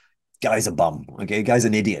 guy's a bum. Okay, guy's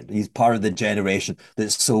an idiot. He's part of the generation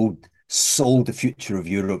that sold the future of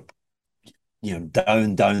Europe,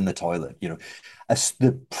 down the toilet. As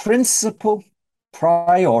the principal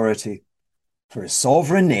priority for a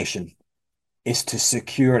sovereign nation is to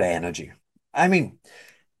secure energy. I mean,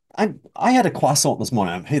 I had a croissant this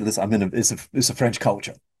morning. Hey, listen, it's a French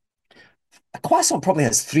culture. A croissant probably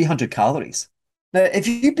has 300 calories. Now, if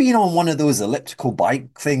you've been on one of those elliptical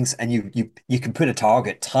bike things and you can put a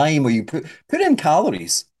target time or you put in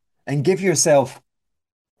calories and give yourself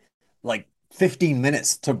like 15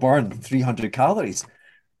 minutes to burn 300 calories,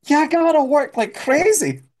 you gotta work like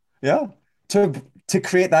crazy, yeah, to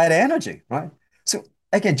create that energy, right? So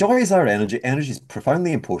again, joy is our energy. Energy is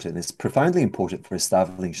profoundly important. It's profoundly important for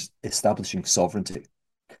establishing sovereignty.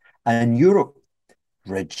 And Europe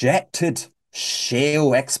rejected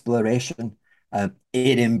shale exploration.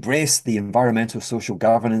 It embraced the environmental social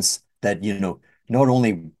governance that, not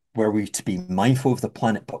only were we to be mindful of the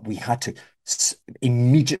planet, but we had to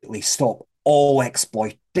immediately stop all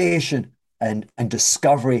exploitation and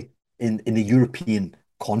discovery in the European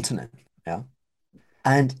continent. Yeah.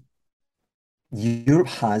 And Europe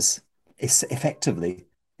has effectively,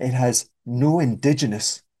 it has no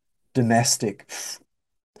indigenous domestic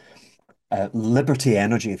liberty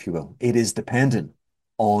energy, if you will. It is dependent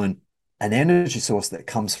on an energy source that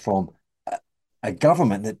comes from a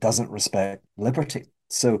government that doesn't respect liberty.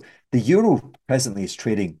 So the euro presently is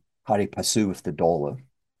trading pari passu with the dollar.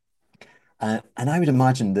 And I would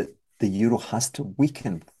imagine that the euro has to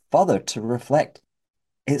weaken further to reflect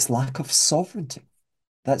its lack of sovereignty.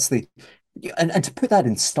 That's and to put that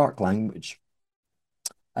in stark language,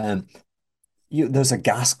 um, there's a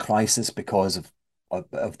gas crisis because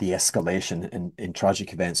of the escalation in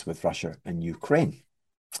tragic events with Russia and Ukraine.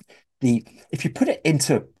 If you put it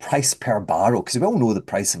into price per barrel, because we all know the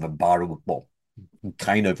price of a barrel, well,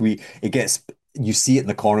 kind of you see it in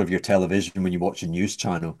the corner of your television when you watch a news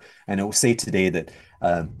channel, and it will say today that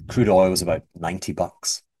crude oil is about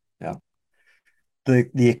 $90. Yeah,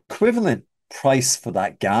 the equivalent price for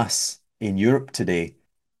that gas in Europe today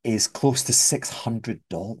is close to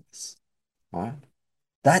 $600. Right,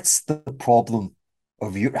 that's the problem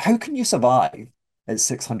of Europe. How can you survive at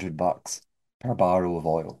 $600 per barrel of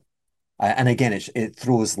oil? And again, it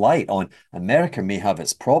throws light on America may have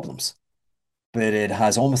its problems, but it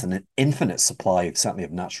has almost an infinite supply, certainly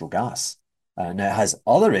of natural gas. And it has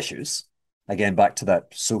other issues. Again, back to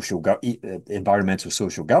that environmental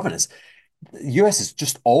social governance. The US is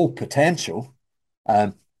just all potential,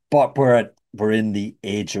 but we're in the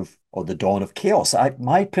age or the dawn of chaos.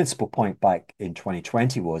 My principal point back in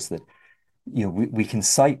 2020 was that we can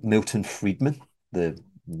cite Milton Friedman, the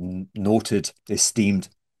noted, esteemed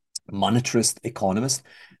monetarist economist,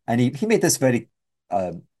 and he made this very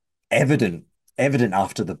evident evident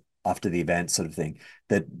after the event sort of thing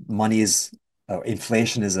that money is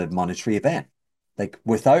inflation is a monetary event. Like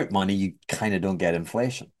without money, you kind of don't get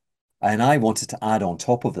inflation. And I wanted to add on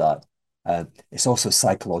top of that, it's also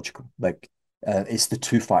psychological. Like it's the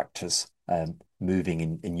two factors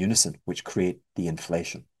moving in unison which create the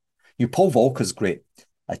inflation. Paul Volcker's great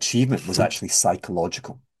achievement was actually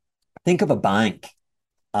psychological. Think of a bank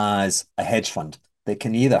as a hedge fund that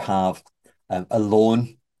can either have a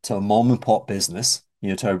loan to a mom and pop business,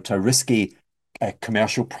 to a risky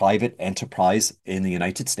commercial private enterprise in the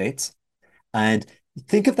United States. And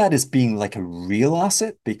think of that as being like a real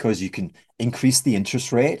asset because you can increase the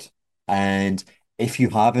interest rate. And if you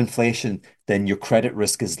have inflation, then your credit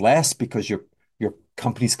risk is less because your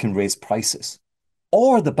companies can raise prices.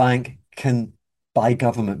 Or the bank can buy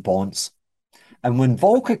government bonds. And when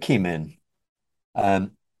Volcker came in,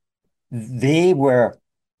 um, they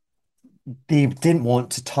didn't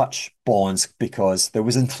want to touch bonds because there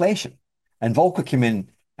was inflation. And Volcker came in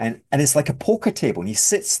and it's like a poker table. And he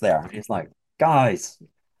sits there and he's like, guys,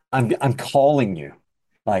 I'm calling you.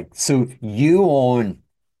 Like, so you own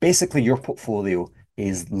basically your portfolio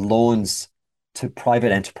is loans to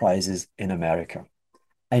private enterprises in America.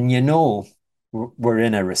 And we're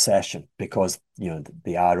in a recession because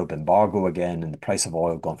the Arab embargo again and the price of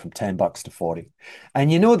oil gone from $10 to 40. And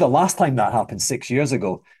the last time that happened 6 years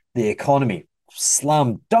ago, the economy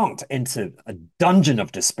slam dunked into a dungeon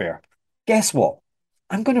of despair. Guess what?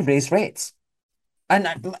 I'm going to raise rates. And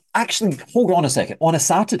actually, hold on a second. On a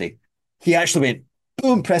Saturday, he actually went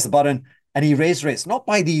boom, press the button, and he raised rates, not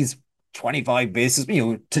by these 25 basis.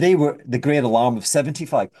 Today we're the great alarm of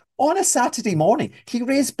 75. On a Saturday morning, he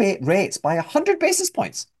raised rates by 100 basis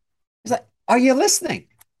points. He's like, are you listening?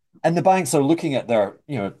 And the banks are looking at their,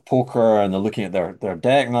 poker and they're looking at their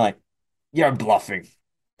deck and they're like, you're bluffing.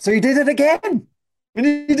 So he did it again. And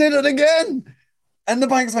he did it again. And the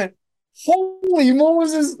banks went, holy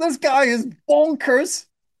Moses, this guy is bonkers.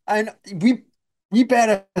 And we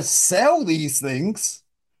better sell these things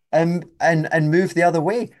and move the other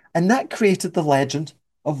way. And that created the legend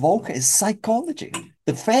of Volcker. It's psychology.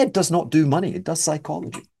 The Fed does not do money, it does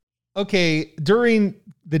psychology. Okay, during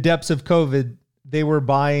the depths of COVID, they were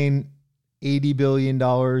buying $80 billion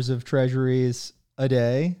of treasuries a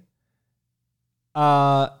day.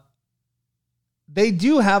 They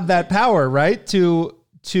do have that power, right? To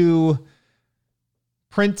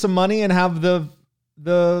print some money and have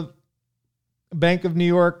the Bank of New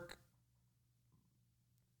York,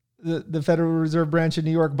 the Federal Reserve Branch in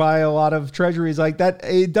New York buy a lot of treasuries like that.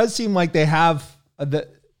 It does seem like they have the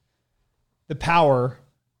power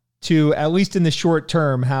to, at least in the short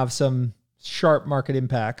term, have some sharp market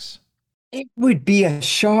impacts. It would be a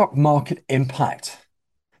sharp market impact.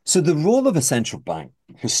 So the role of a central bank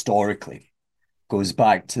historically goes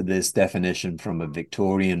back to this definition from a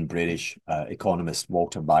Victorian British economist,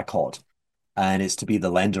 Walter Bagehot, and it's to be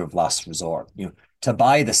the lender of last resort, to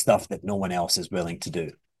buy the stuff that no one else is willing to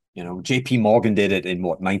do. JP Morgan did it in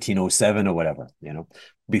 1907 or whatever,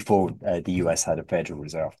 before the US had a Federal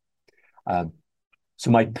Reserve. So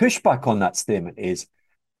my pushback on that statement is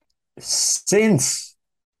since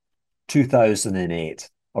 2008,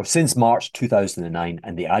 or since March 2009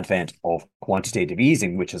 and the advent of quantitative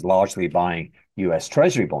easing, which is largely buying US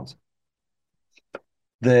Treasury bonds,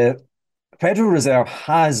 the Federal Reserve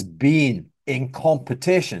has been in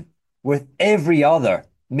competition with every other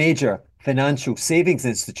major financial savings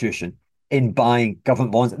institution in buying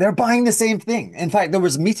government bonds. They're buying the same thing. In fact, there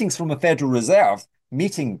was meetings from a Federal Reserve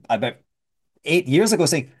meeting about 8 years ago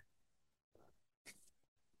saying,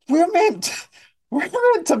 we're meant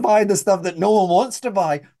to buy the stuff that no one wants to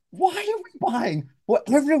buy. Why are we buying what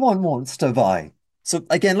everyone wants to buy? So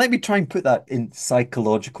again, let me try and put that in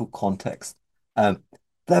psychological context.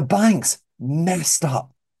 The banks messed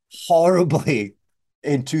up horribly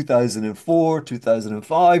in 2004,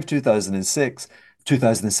 2005, 2006,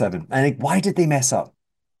 2007. And why did they mess up?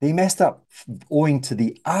 They messed up owing to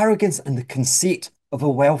the arrogance and the conceit of a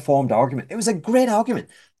well-formed argument. It was a great argument.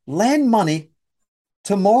 Lend money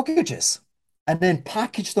to mortgages and then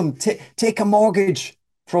package them, take a mortgage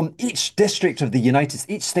from each district of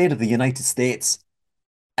each state of the United States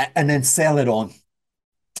and then sell it on.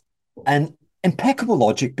 And impeccable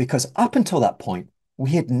logic, because up until that point,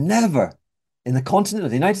 we had never, in the continent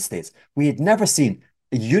of the United States, we had never seen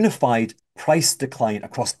a unified price decline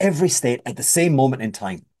across every state at the same moment in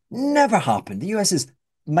time. Never happened. The US is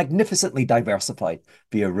magnificently diversified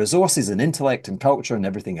via resources and intellect and culture and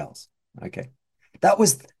everything else. Okay. That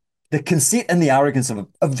was the conceit and the arrogance of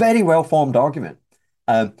a very well-formed argument.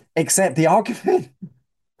 Except the argument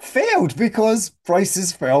failed because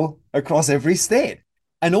prices fell across every state.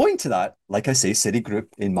 And owing to that, like I say, Citigroup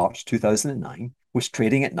in March 2009 was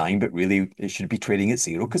trading at 9, but really it should be trading at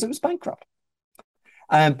 0 because it was bankrupt.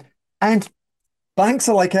 And banks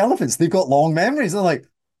are like elephants. They've got long memories. They're like,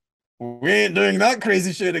 we ain't doing that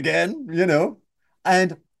crazy shit again, you know?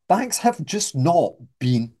 And banks have just not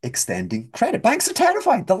been extending credit. Banks are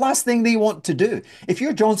terrified. The last thing they want to do, if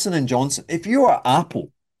you're Johnson and Johnson, if you are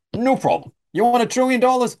Apple, no problem. You want $1 trillion?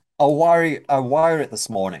 I'll wire it this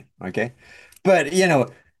morning, okay? But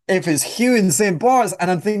if it's Hugh in St Barts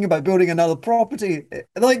and I'm thinking about building another property,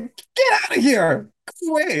 like get out of here,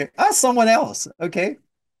 go away, ask someone else, okay?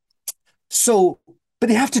 So, but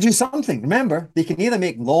they have to do something. Remember, they can either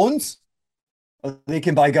make loans or they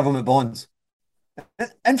can buy government bonds.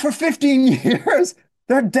 And for 15 years,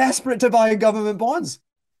 they're desperate to buy government bonds.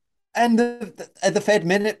 And the Fed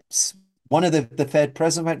minutes, one of the Fed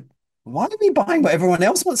president went, why are we buying what everyone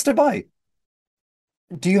else wants to buy?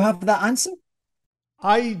 Do you have that answer?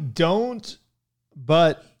 I don't,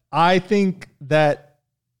 but I think that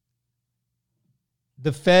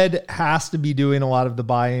the Fed has to be doing a lot of the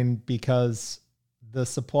buying because the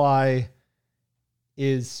supply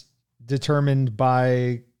is determined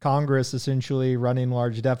by Congress essentially running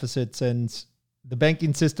large deficits, and the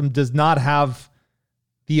banking system does not have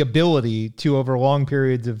the ability to, over long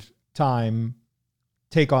periods of time,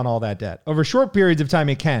 take on all that debt. Over short periods of time,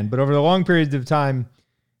 it can, but over the long periods of time,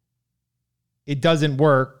 it doesn't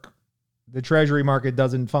work. The treasury market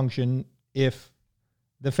doesn't function if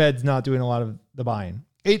the Fed's not doing a lot of the buying.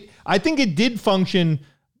 I think it did function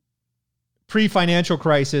pre-financial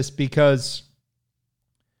crisis because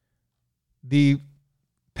the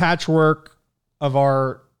patchwork of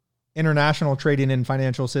our international trading and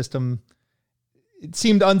financial system, it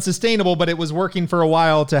seemed unsustainable, but it was working for a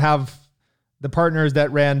while to have the partners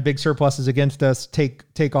that ran big surpluses against us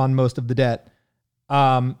take on most of the debt.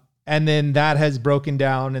 And then that has broken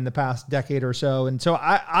down in the past decade or so. And so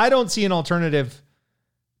I don't see an alternative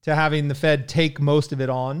to having the Fed take most of it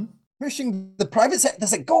on. Pushing the private sector, they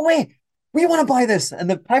say, go away. We want to buy this. And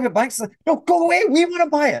the private banks say, no, go away. We want to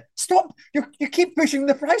buy it. Stop. You keep pushing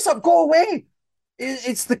the price up. Go away.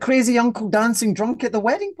 It's the crazy uncle dancing drunk at the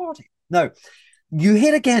wedding party. Now, you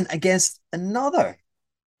hit again against another.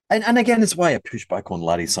 And again, it's why I push back on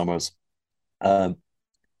Larry Summers. Tenured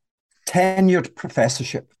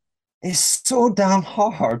professorship is so damn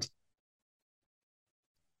hard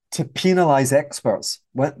to penalize experts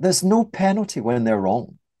when there's no penalty when they're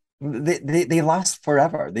wrong. They last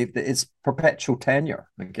forever. It's perpetual tenure.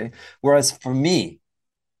 Okay. Whereas for me,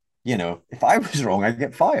 if I was wrong, I'd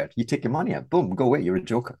get fired. You take your money out, boom, go away. You're a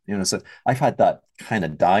joker. So I've had that kind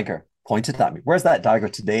of dagger pointed at me. Where's that dagger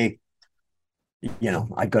today?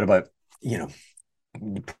 I've got about, you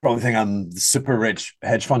probably think I'm the super rich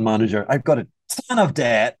hedge fund manager. I've got a ton of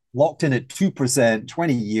debt locked in at 2%,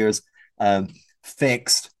 20 years,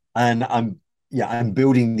 fixed. And I'm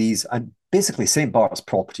building these. And basically, St Barts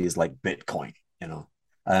property is like Bitcoin.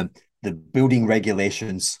 The building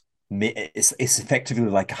regulations, it's effectively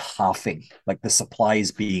like a halving, like the supply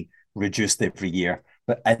is being reduced every year.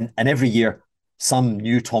 But and every year, some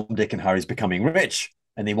new Tom, Dick, and Harry is becoming rich,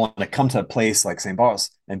 and they want to come to a place like St Barts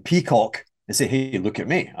and peacock and say, "Hey, look at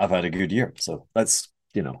me! I've had a good year." So that's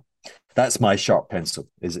my sharp pencil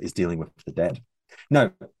is dealing with the debt.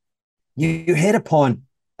 Now, you hit upon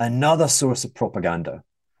another source of propaganda,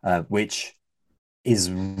 which is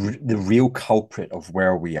the real culprit of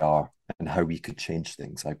where we are and how we could change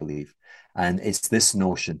things, I believe. And it's this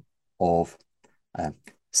notion of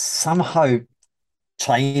somehow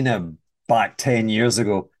China back 10 years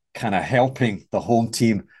ago kind of helping the home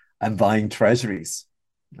team and buying treasuries.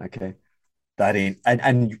 Okay. That ain't,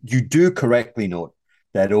 and you do correctly note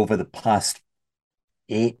that over the past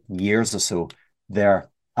 8 years or so, their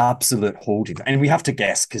absolute holdings, and we have to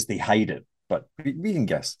guess because they hide it, but we can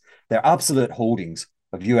guess, their absolute holdings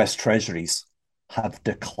of US treasuries have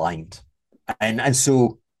declined. And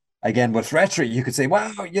so, again, with rhetoric, you could say,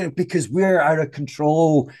 well, because we're out of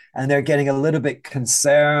control and they're getting a little bit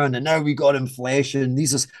concerned, and now we got inflation.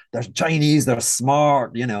 They're Chinese, they're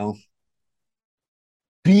smart,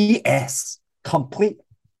 BS, complete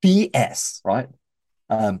BS, right?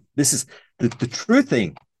 This is the true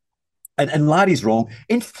thing. And Larry's wrong.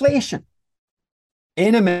 Inflation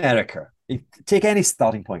in America, take any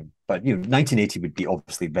starting point, but 1980 would be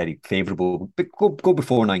obviously very favorable. But go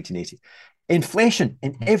before 1980. Inflation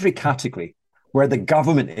in every category where the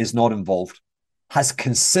government is not involved has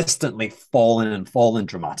consistently fallen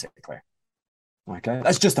dramatically. Okay,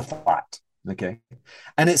 that's just a fact. Okay,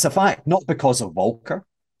 and it's a fact not because of Volcker,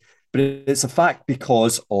 but it's a fact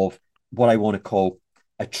because of what I want to call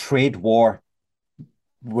a trade war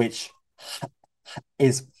which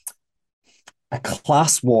is a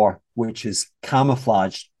class war, which is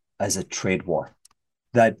camouflaged as a trade war.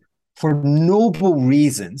 That for noble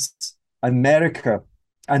reasons, America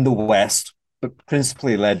and the West, but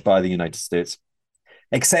principally led by the United States,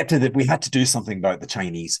 accepted that we had to do something about the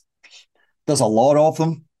Chinese. There's a lot of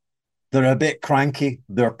them. They're a bit cranky.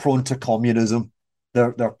 They're prone to communism.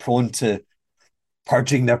 They're prone to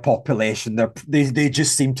purging their population. They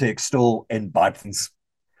just seem to extol in bad things.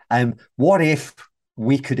 What if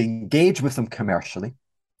we could engage with them commercially?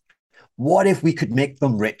 What if we could make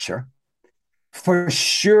them richer? For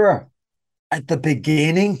sure, at the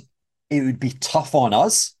beginning, it would be tough on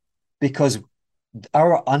us because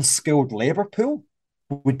our unskilled labor pool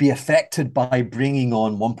would be affected by bringing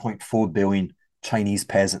on 1.4 billion Chinese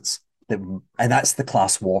peasants. And that's the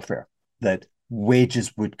class warfare, that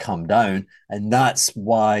wages would come down. And that's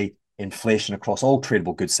why inflation across all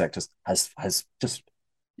tradable goods sectors has just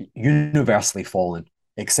universally fallen,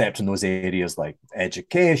 except in those areas like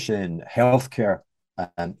education, healthcare,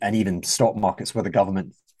 and even stock markets where the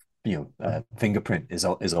government, fingerprint is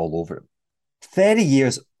all over it. 30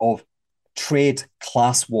 years of trade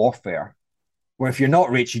class warfare, where if you're not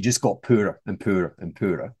rich, you just got poorer and poorer and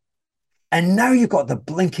poorer. And now you've got the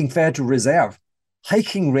blinking Federal Reserve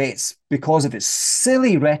hiking rates because of its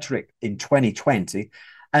silly rhetoric in 2020,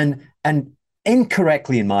 and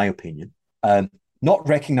incorrectly, in my opinion, not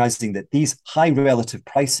recognizing that these high relative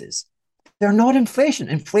prices, they're not inflation.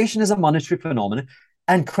 Inflation is a monetary phenomenon,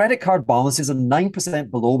 and credit card balances are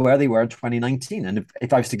 9% below where they were in 2019. And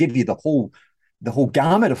if I was to give you the whole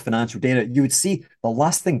gamut of financial data, you would see the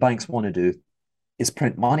last thing banks want to do is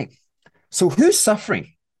print money. So who's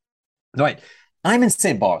suffering? Right. I'm in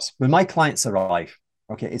St Barts when my clients arrive.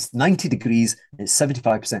 Okay, it's 90 degrees, it's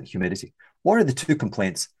 75% humidity. What are the two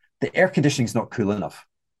complaints? The air conditioning is not cool enough,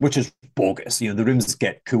 which is bogus. The rooms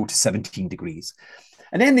get cool to 17 degrees.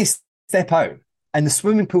 And then they step out and the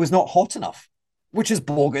swimming pool is not hot enough, which is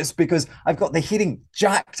bogus because I've got the heating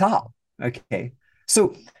jacked up. Okay.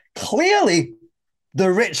 So clearly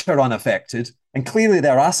the rich are unaffected and clearly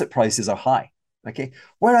their asset prices are high. Okay.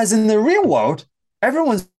 Whereas in the real world,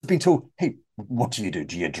 everyone's been told, hey, what do?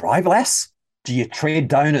 Do you drive less? Do you trade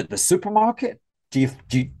down at the supermarket? Do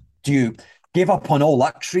you give up on all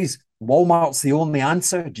luxuries? Walmart's the only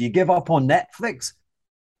answer. Do you give up on Netflix?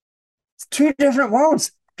 It's two different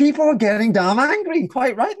worlds. People are getting damn angry, and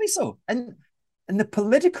quite rightly so. And the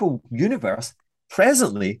political universe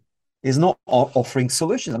presently is not offering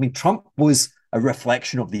solutions. I mean, Trump was a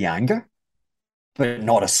reflection of the anger, but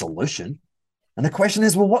not a solution. And the question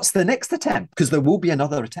is, well, what's the next attempt? Because there will be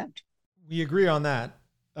another attempt. We agree on that.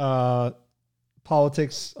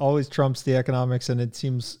 Politics always trumps the economics, and it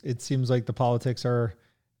seems like the politics are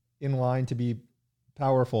in line to be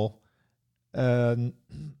powerful. I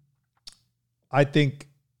think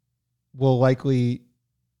we'll likely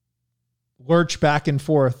lurch back and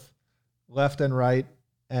forth, left and right,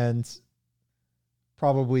 and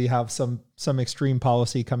probably have some extreme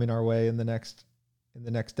policy coming our way in the next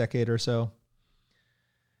decade or so.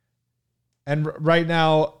 And right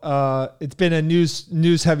now, it's been a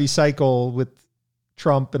news heavy cycle with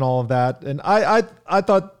Trump and all of that. And I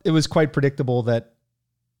thought it was quite predictable that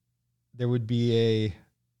there would be a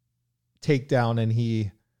takedown and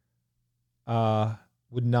he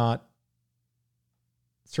would not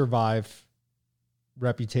survive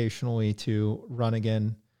reputationally to run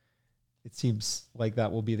again. It seems like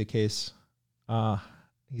that will be the case.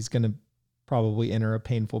 He's going to probably enter a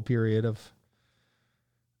painful period of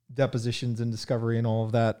depositions and discovery and all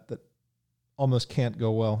of that almost can't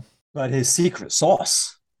go well. But his secret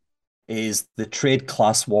sauce is the trade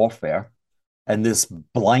class warfare and this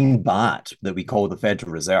blind bat that we call the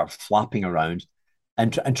Federal Reserve flapping around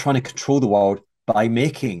and trying to control the world by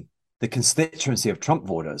making the constituency of Trump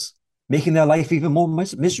voters, making their life even more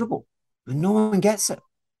miserable. And no one gets it.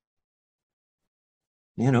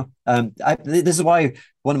 This is why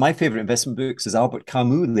one of my favorite investment books is Albert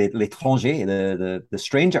Camus, L'Étranger, the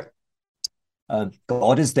stranger.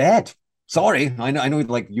 God is dead. Sorry, I know,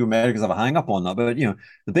 like you Americans have a hang up on that, but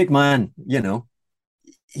the big man,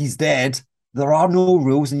 he's dead. There are no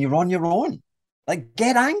rules, and you're on your own. Like,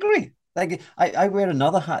 get angry. Like, I wear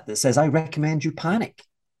another hat that says, "I recommend you panic."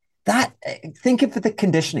 Think of the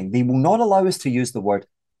conditioning. They will not allow us to use the word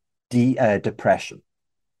depression.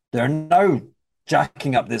 They're now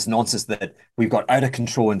jacking up this nonsense that we've got out of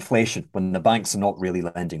control inflation when the banks are not really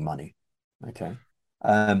lending money. Okay.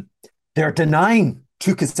 They're denying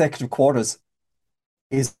 2 consecutive quarters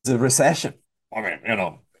is a recession. I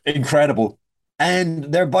mean, incredible. And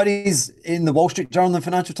their buddies in the Wall Street Journal and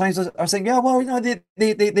Financial Times are saying, yeah, well,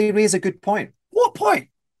 they raise a good point. What point?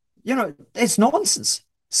 it's nonsense.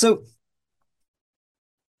 So,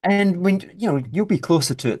 and when, you'll be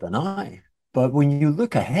closer to it than I, but when you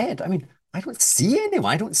look ahead, I mean, I don't see anyone.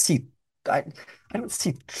 I, I don't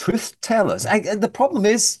see truth tellers. The problem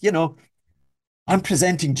is, I'm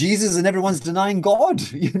presenting Jesus and everyone's denying God.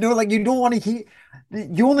 Like you don't want to hear,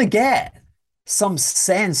 you only get some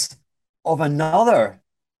sense of another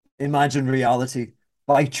imagined reality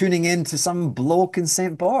by tuning in to some bloke in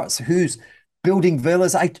St Barts who's building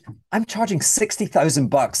villas. I'm charging 60,000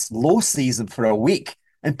 bucks low season for a week,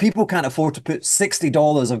 and people can't afford to put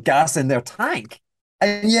 $60 of gas in their tank.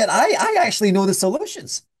 And yet I actually know the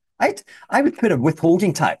solutions. I I would put a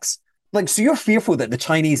withholding tax. Like, so you're fearful that the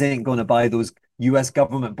Chinese ain't going to buy those US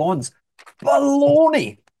government bonds.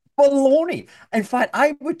 Baloney. Baloney. In fact,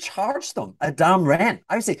 I would charge them a damn rent.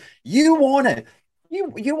 I would say, you want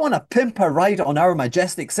to pimp a ride on our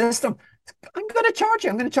majestic system? I'm going to charge you.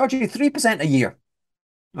 I'm going to charge you 3% a year.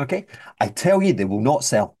 Okay. I tell you, they will not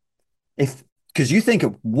sell. If Because you think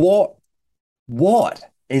of what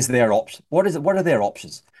is their option? What are their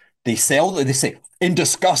options? They sell, they say, in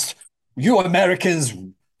disgust, you Americans,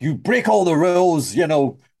 you break all the rules,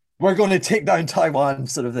 we're going to take down Taiwan,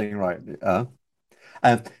 sort of thing, right?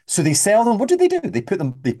 So they sell them. What do?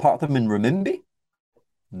 They park them in renminbi.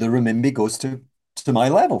 The renminbi goes to my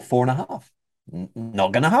level, 4.5.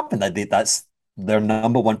 Not going to happen. That's their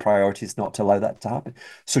number one priority, is not to allow that to happen.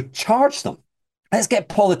 So charge them. Let's get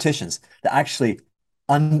politicians that actually,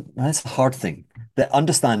 that's a hard thing, that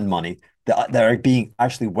understand money, that are being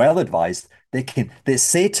actually well advised. They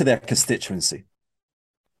say to their constituency,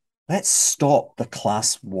 let's stop the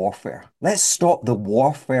class warfare. Let's stop the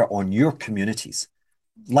warfare on your communities.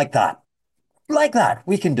 Like that. Like that.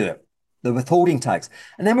 We can do it. The withholding tax.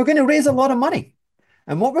 And then we're going to raise a lot of money.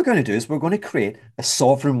 And what we're going to do is we're going to create a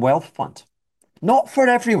sovereign wealth fund. Not for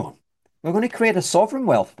everyone. We're going to create a sovereign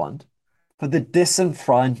wealth fund for the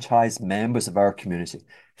disenfranchised members of our community.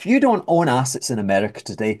 If you don't own assets in America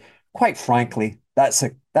today, quite frankly, that's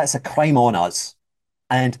a crime on us.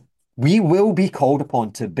 And we will be called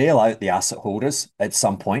upon to bail out the asset holders at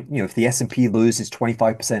some point. If the S&P loses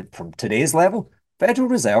 25% from today's level, Federal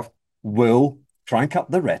Reserve will crank up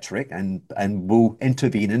the rhetoric and will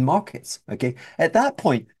intervene in markets. Okay. At that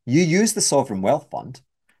point, you use the sovereign wealth fund,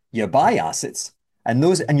 you buy assets, and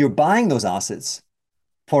you're buying those assets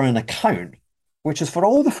for an account, which is for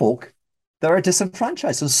all the folk that are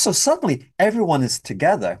disenfranchised. So suddenly everyone is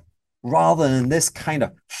together rather than this kind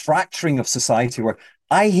of fracturing of society where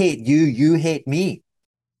I hate you, you hate me.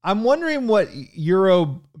 I'm wondering what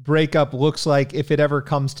Euro breakup looks like if it ever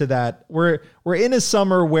comes to that. We're in a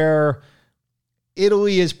summer where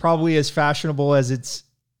Italy is probably as fashionable as it's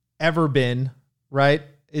ever been, right?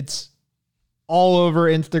 It's all over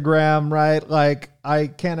Instagram, right? Like, I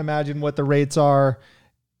can't imagine what the rates are.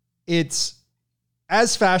 It's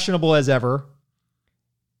as fashionable as ever.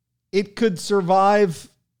 It could survive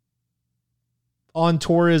on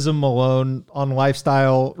tourism alone, on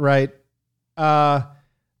lifestyle, right?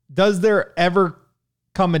 Does there ever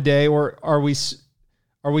come a day, or are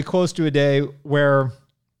we close to a day where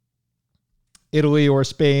Italy or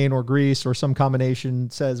Spain or Greece or some combination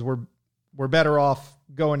says we're better off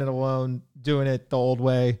going it alone, doing it the old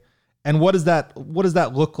way? And what does that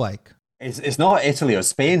look like? It's not Italy or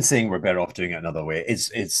Spain saying we're better off doing it another way.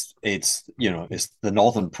 It's the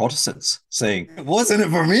Northern Protestants saying it wasn't it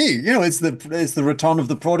for me. It's the return of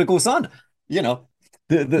the prodigal son.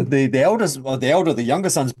 The elders, or the younger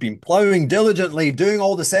son's been plowing diligently, doing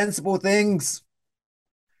all the sensible things,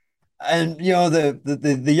 and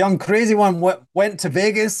the young crazy one went to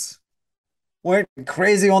Vegas, went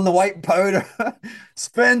crazy on the white powder,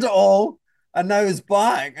 spent it all, and now he's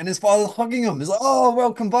back, and his father's hugging him. He's like, "Oh,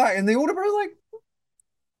 welcome back." And the older brother's like,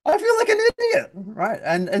 "I feel like an idiot," right?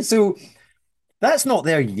 And so that's not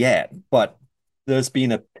there yet, but there's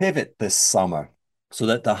been a pivot this summer so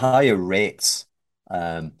that the higher rates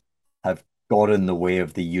have got in the way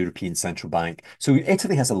of the European Central Bank. So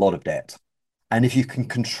Italy has a lot of debt, and if you can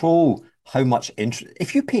control how much interest,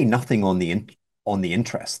 if you pay nothing on the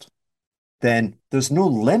interest, then there's no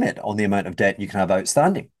limit on the amount of debt you can have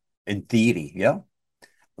outstanding, in theory, yeah?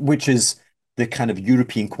 Which is the kind of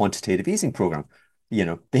European quantitative easing program.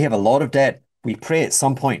 They have a lot of debt. We pray at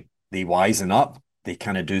some point they wisen up, they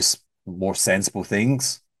kind of do more sensible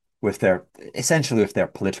things with their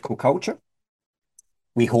political culture.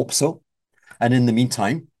 We hope so. And in the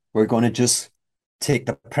meantime, we're going to just take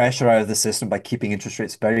the pressure out of the system by keeping interest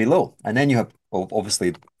rates very low. And then you have, well,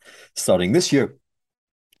 obviously, starting this year,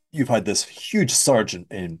 you've had this huge surge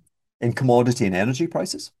in commodity and energy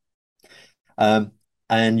prices. And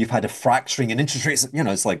you've had a fracturing in interest rates.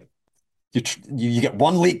 It's like You get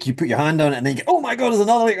one leak, you put your hand on it, and then you get, oh my God, there's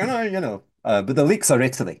another leak. But the leaks are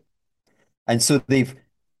Italy. And so they've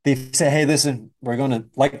said, hey, listen, we're going to,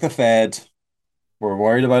 like the Fed, we're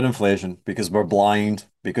worried about inflation because we're blind,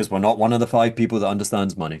 because we're not one of the five people that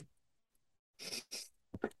understands money.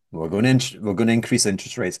 We're going to increase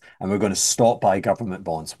interest rates and we're going to stop buying government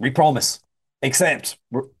bonds. We promise. Except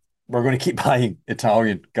we're going to keep buying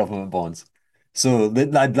Italian government bonds. So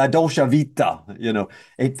la dolce vita,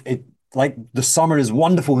 it like the summer is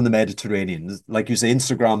wonderful in the Mediterranean. Like you say,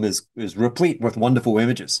 Instagram is replete with wonderful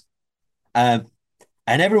images. Um,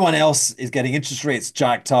 and everyone else is getting interest rates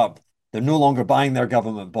jacked up. They're no longer buying their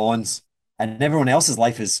government bonds, and everyone else's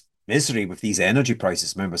life is misery with these energy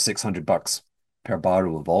prices. Remember, $600 per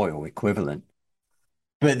barrel of oil equivalent.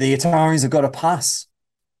 But the Italians have got a pass.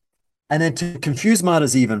 And then to confuse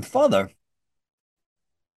matters even further,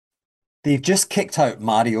 they've just kicked out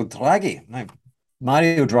Mario Draghi. Now,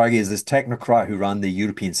 Mario Draghi is this technocrat who ran the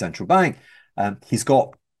European Central Bank. He's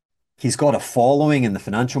got a following in the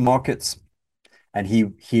financial markets, and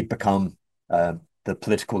he'd become the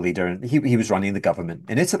political leader, and he was running the government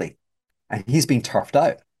in Italy, and he's been turfed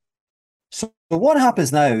out. So what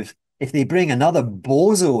happens now if they bring another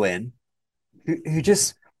bozo in who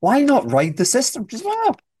just, why not ride the system? Just,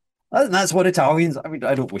 wow, that's what Italians, I mean,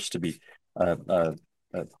 I don't wish to be a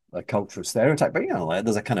cultural stereotype, but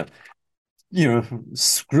there's a kind of,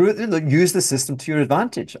 screw it, use the system to your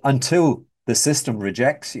advantage until the system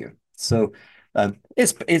rejects you. So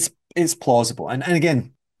it's plausible. And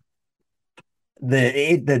again,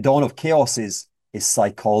 the dawn of chaos is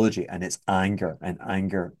psychology, and it's anger, and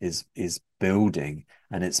anger is building,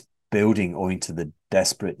 and it's building owing to the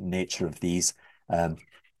desperate nature of these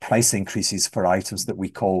price increases for items that we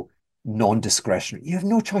call non-discretionary. You have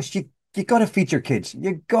no choice. You got to feed your kids.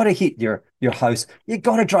 You got to heat your house. You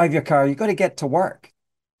got to drive your car. You got to get to work,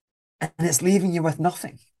 and it's leaving you with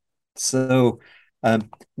nothing. So,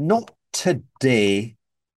 not today,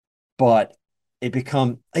 but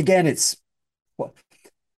it's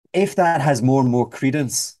if that has more and more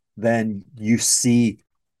credence, then you see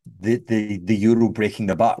the euro breaking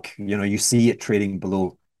the buck. You see it trading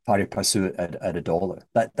below pari passu at $1.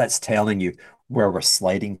 That's telling you where we're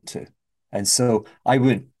sliding to. And so I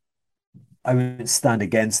wouldn't stand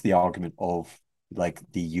against the argument of like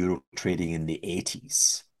the euro trading in the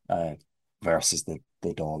 80s versus the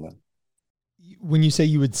dollar. When you say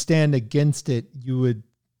you would stand against it,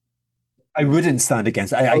 I wouldn't stand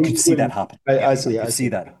against it. I could see that happen. I see. I see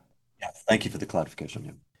that. Yeah. Thank you for the clarification.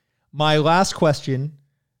 Yeah. My last question,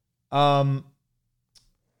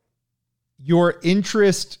 your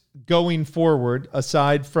interest going forward,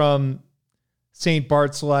 aside from St.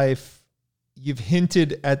 Barts life, you've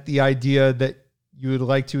hinted at the idea that you would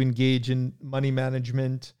like to engage in money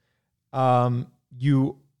management.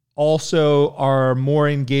 You also are more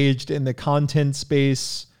engaged in the content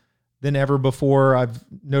space than ever before. I've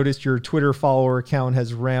noticed your Twitter follower count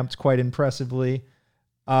has ramped quite impressively.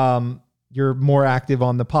 You're more active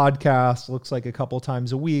on the podcast, looks like a couple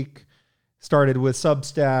times a week. Started with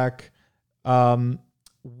Substack.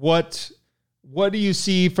 What do you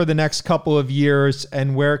see for the next couple of years,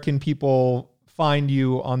 and where can people find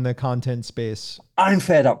you on the content space? I'm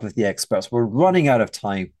fed up with the experts. We're running out of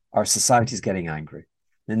time. Our society's getting angry.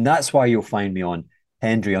 And that's why you'll find me on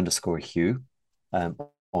Hendry_Hugh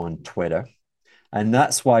on Twitter. And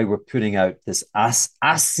that's why we're putting out this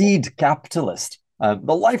acid capitalist. The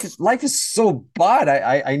life is so bad.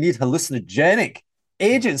 I need hallucinogenic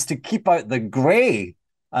agents to keep out the gray.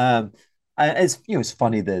 And it's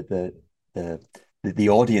funny the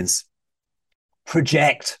audience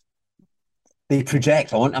project. They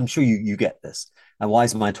project on. I'm sure you get this. And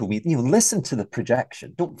Wise Man told me, listen to the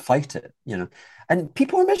projection. Don't fight it. And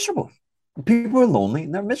people are miserable. People are lonely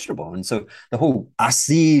and they're miserable. And so the whole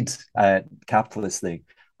acid capitalist thing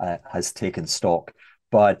has taken stock.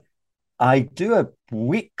 But I do a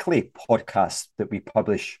weekly podcast that we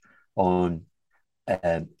publish on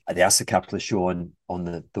the Asset Capitalist Show on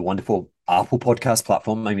the wonderful Apple podcast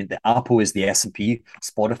platform. I mean, the Apple is the S&P,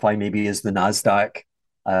 Spotify maybe is the NASDAQ,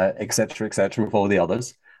 et cetera, with all the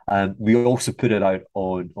others. We also put it out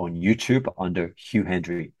on YouTube under Hugh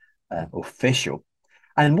Hendry Official.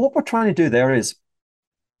 And what we're trying to do there is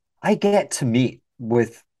I get to meet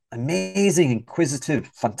with amazing, inquisitive,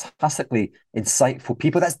 fantastically insightful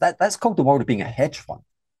people. That's called the world of being a hedge fund.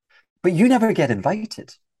 But you never get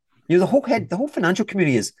invited. The whole financial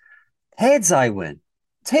community is heads I win,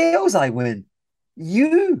 tails I win.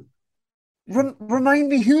 You remind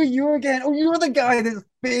me who you're again. Oh, you're the guy that's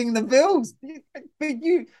paying the bills. But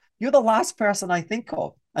you're the last person I think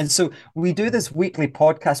of. And so we do this weekly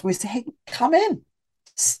podcast. We say, hey, come in,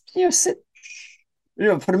 sit,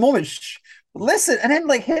 for a moment, listen, and then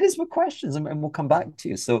like hit us with questions, and we'll come back to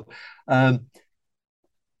you. So,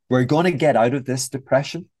 we're going to get out of this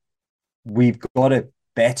depression. We've got to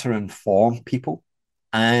better inform people.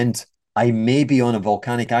 And I may be on a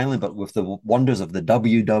volcanic island, but with the wonders of the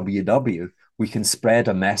WWW, we can spread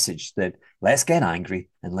a message that let's get angry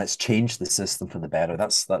and let's change the system for the better.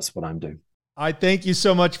 That's what I'm doing. I thank you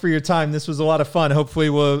so much for your time. This was a lot of fun. Hopefully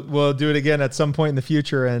we'll do it again at some point in the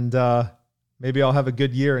future, and maybe I'll have a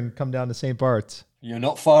good year and come down to St. Barts. You're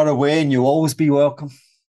not far away, and you'll always be welcome.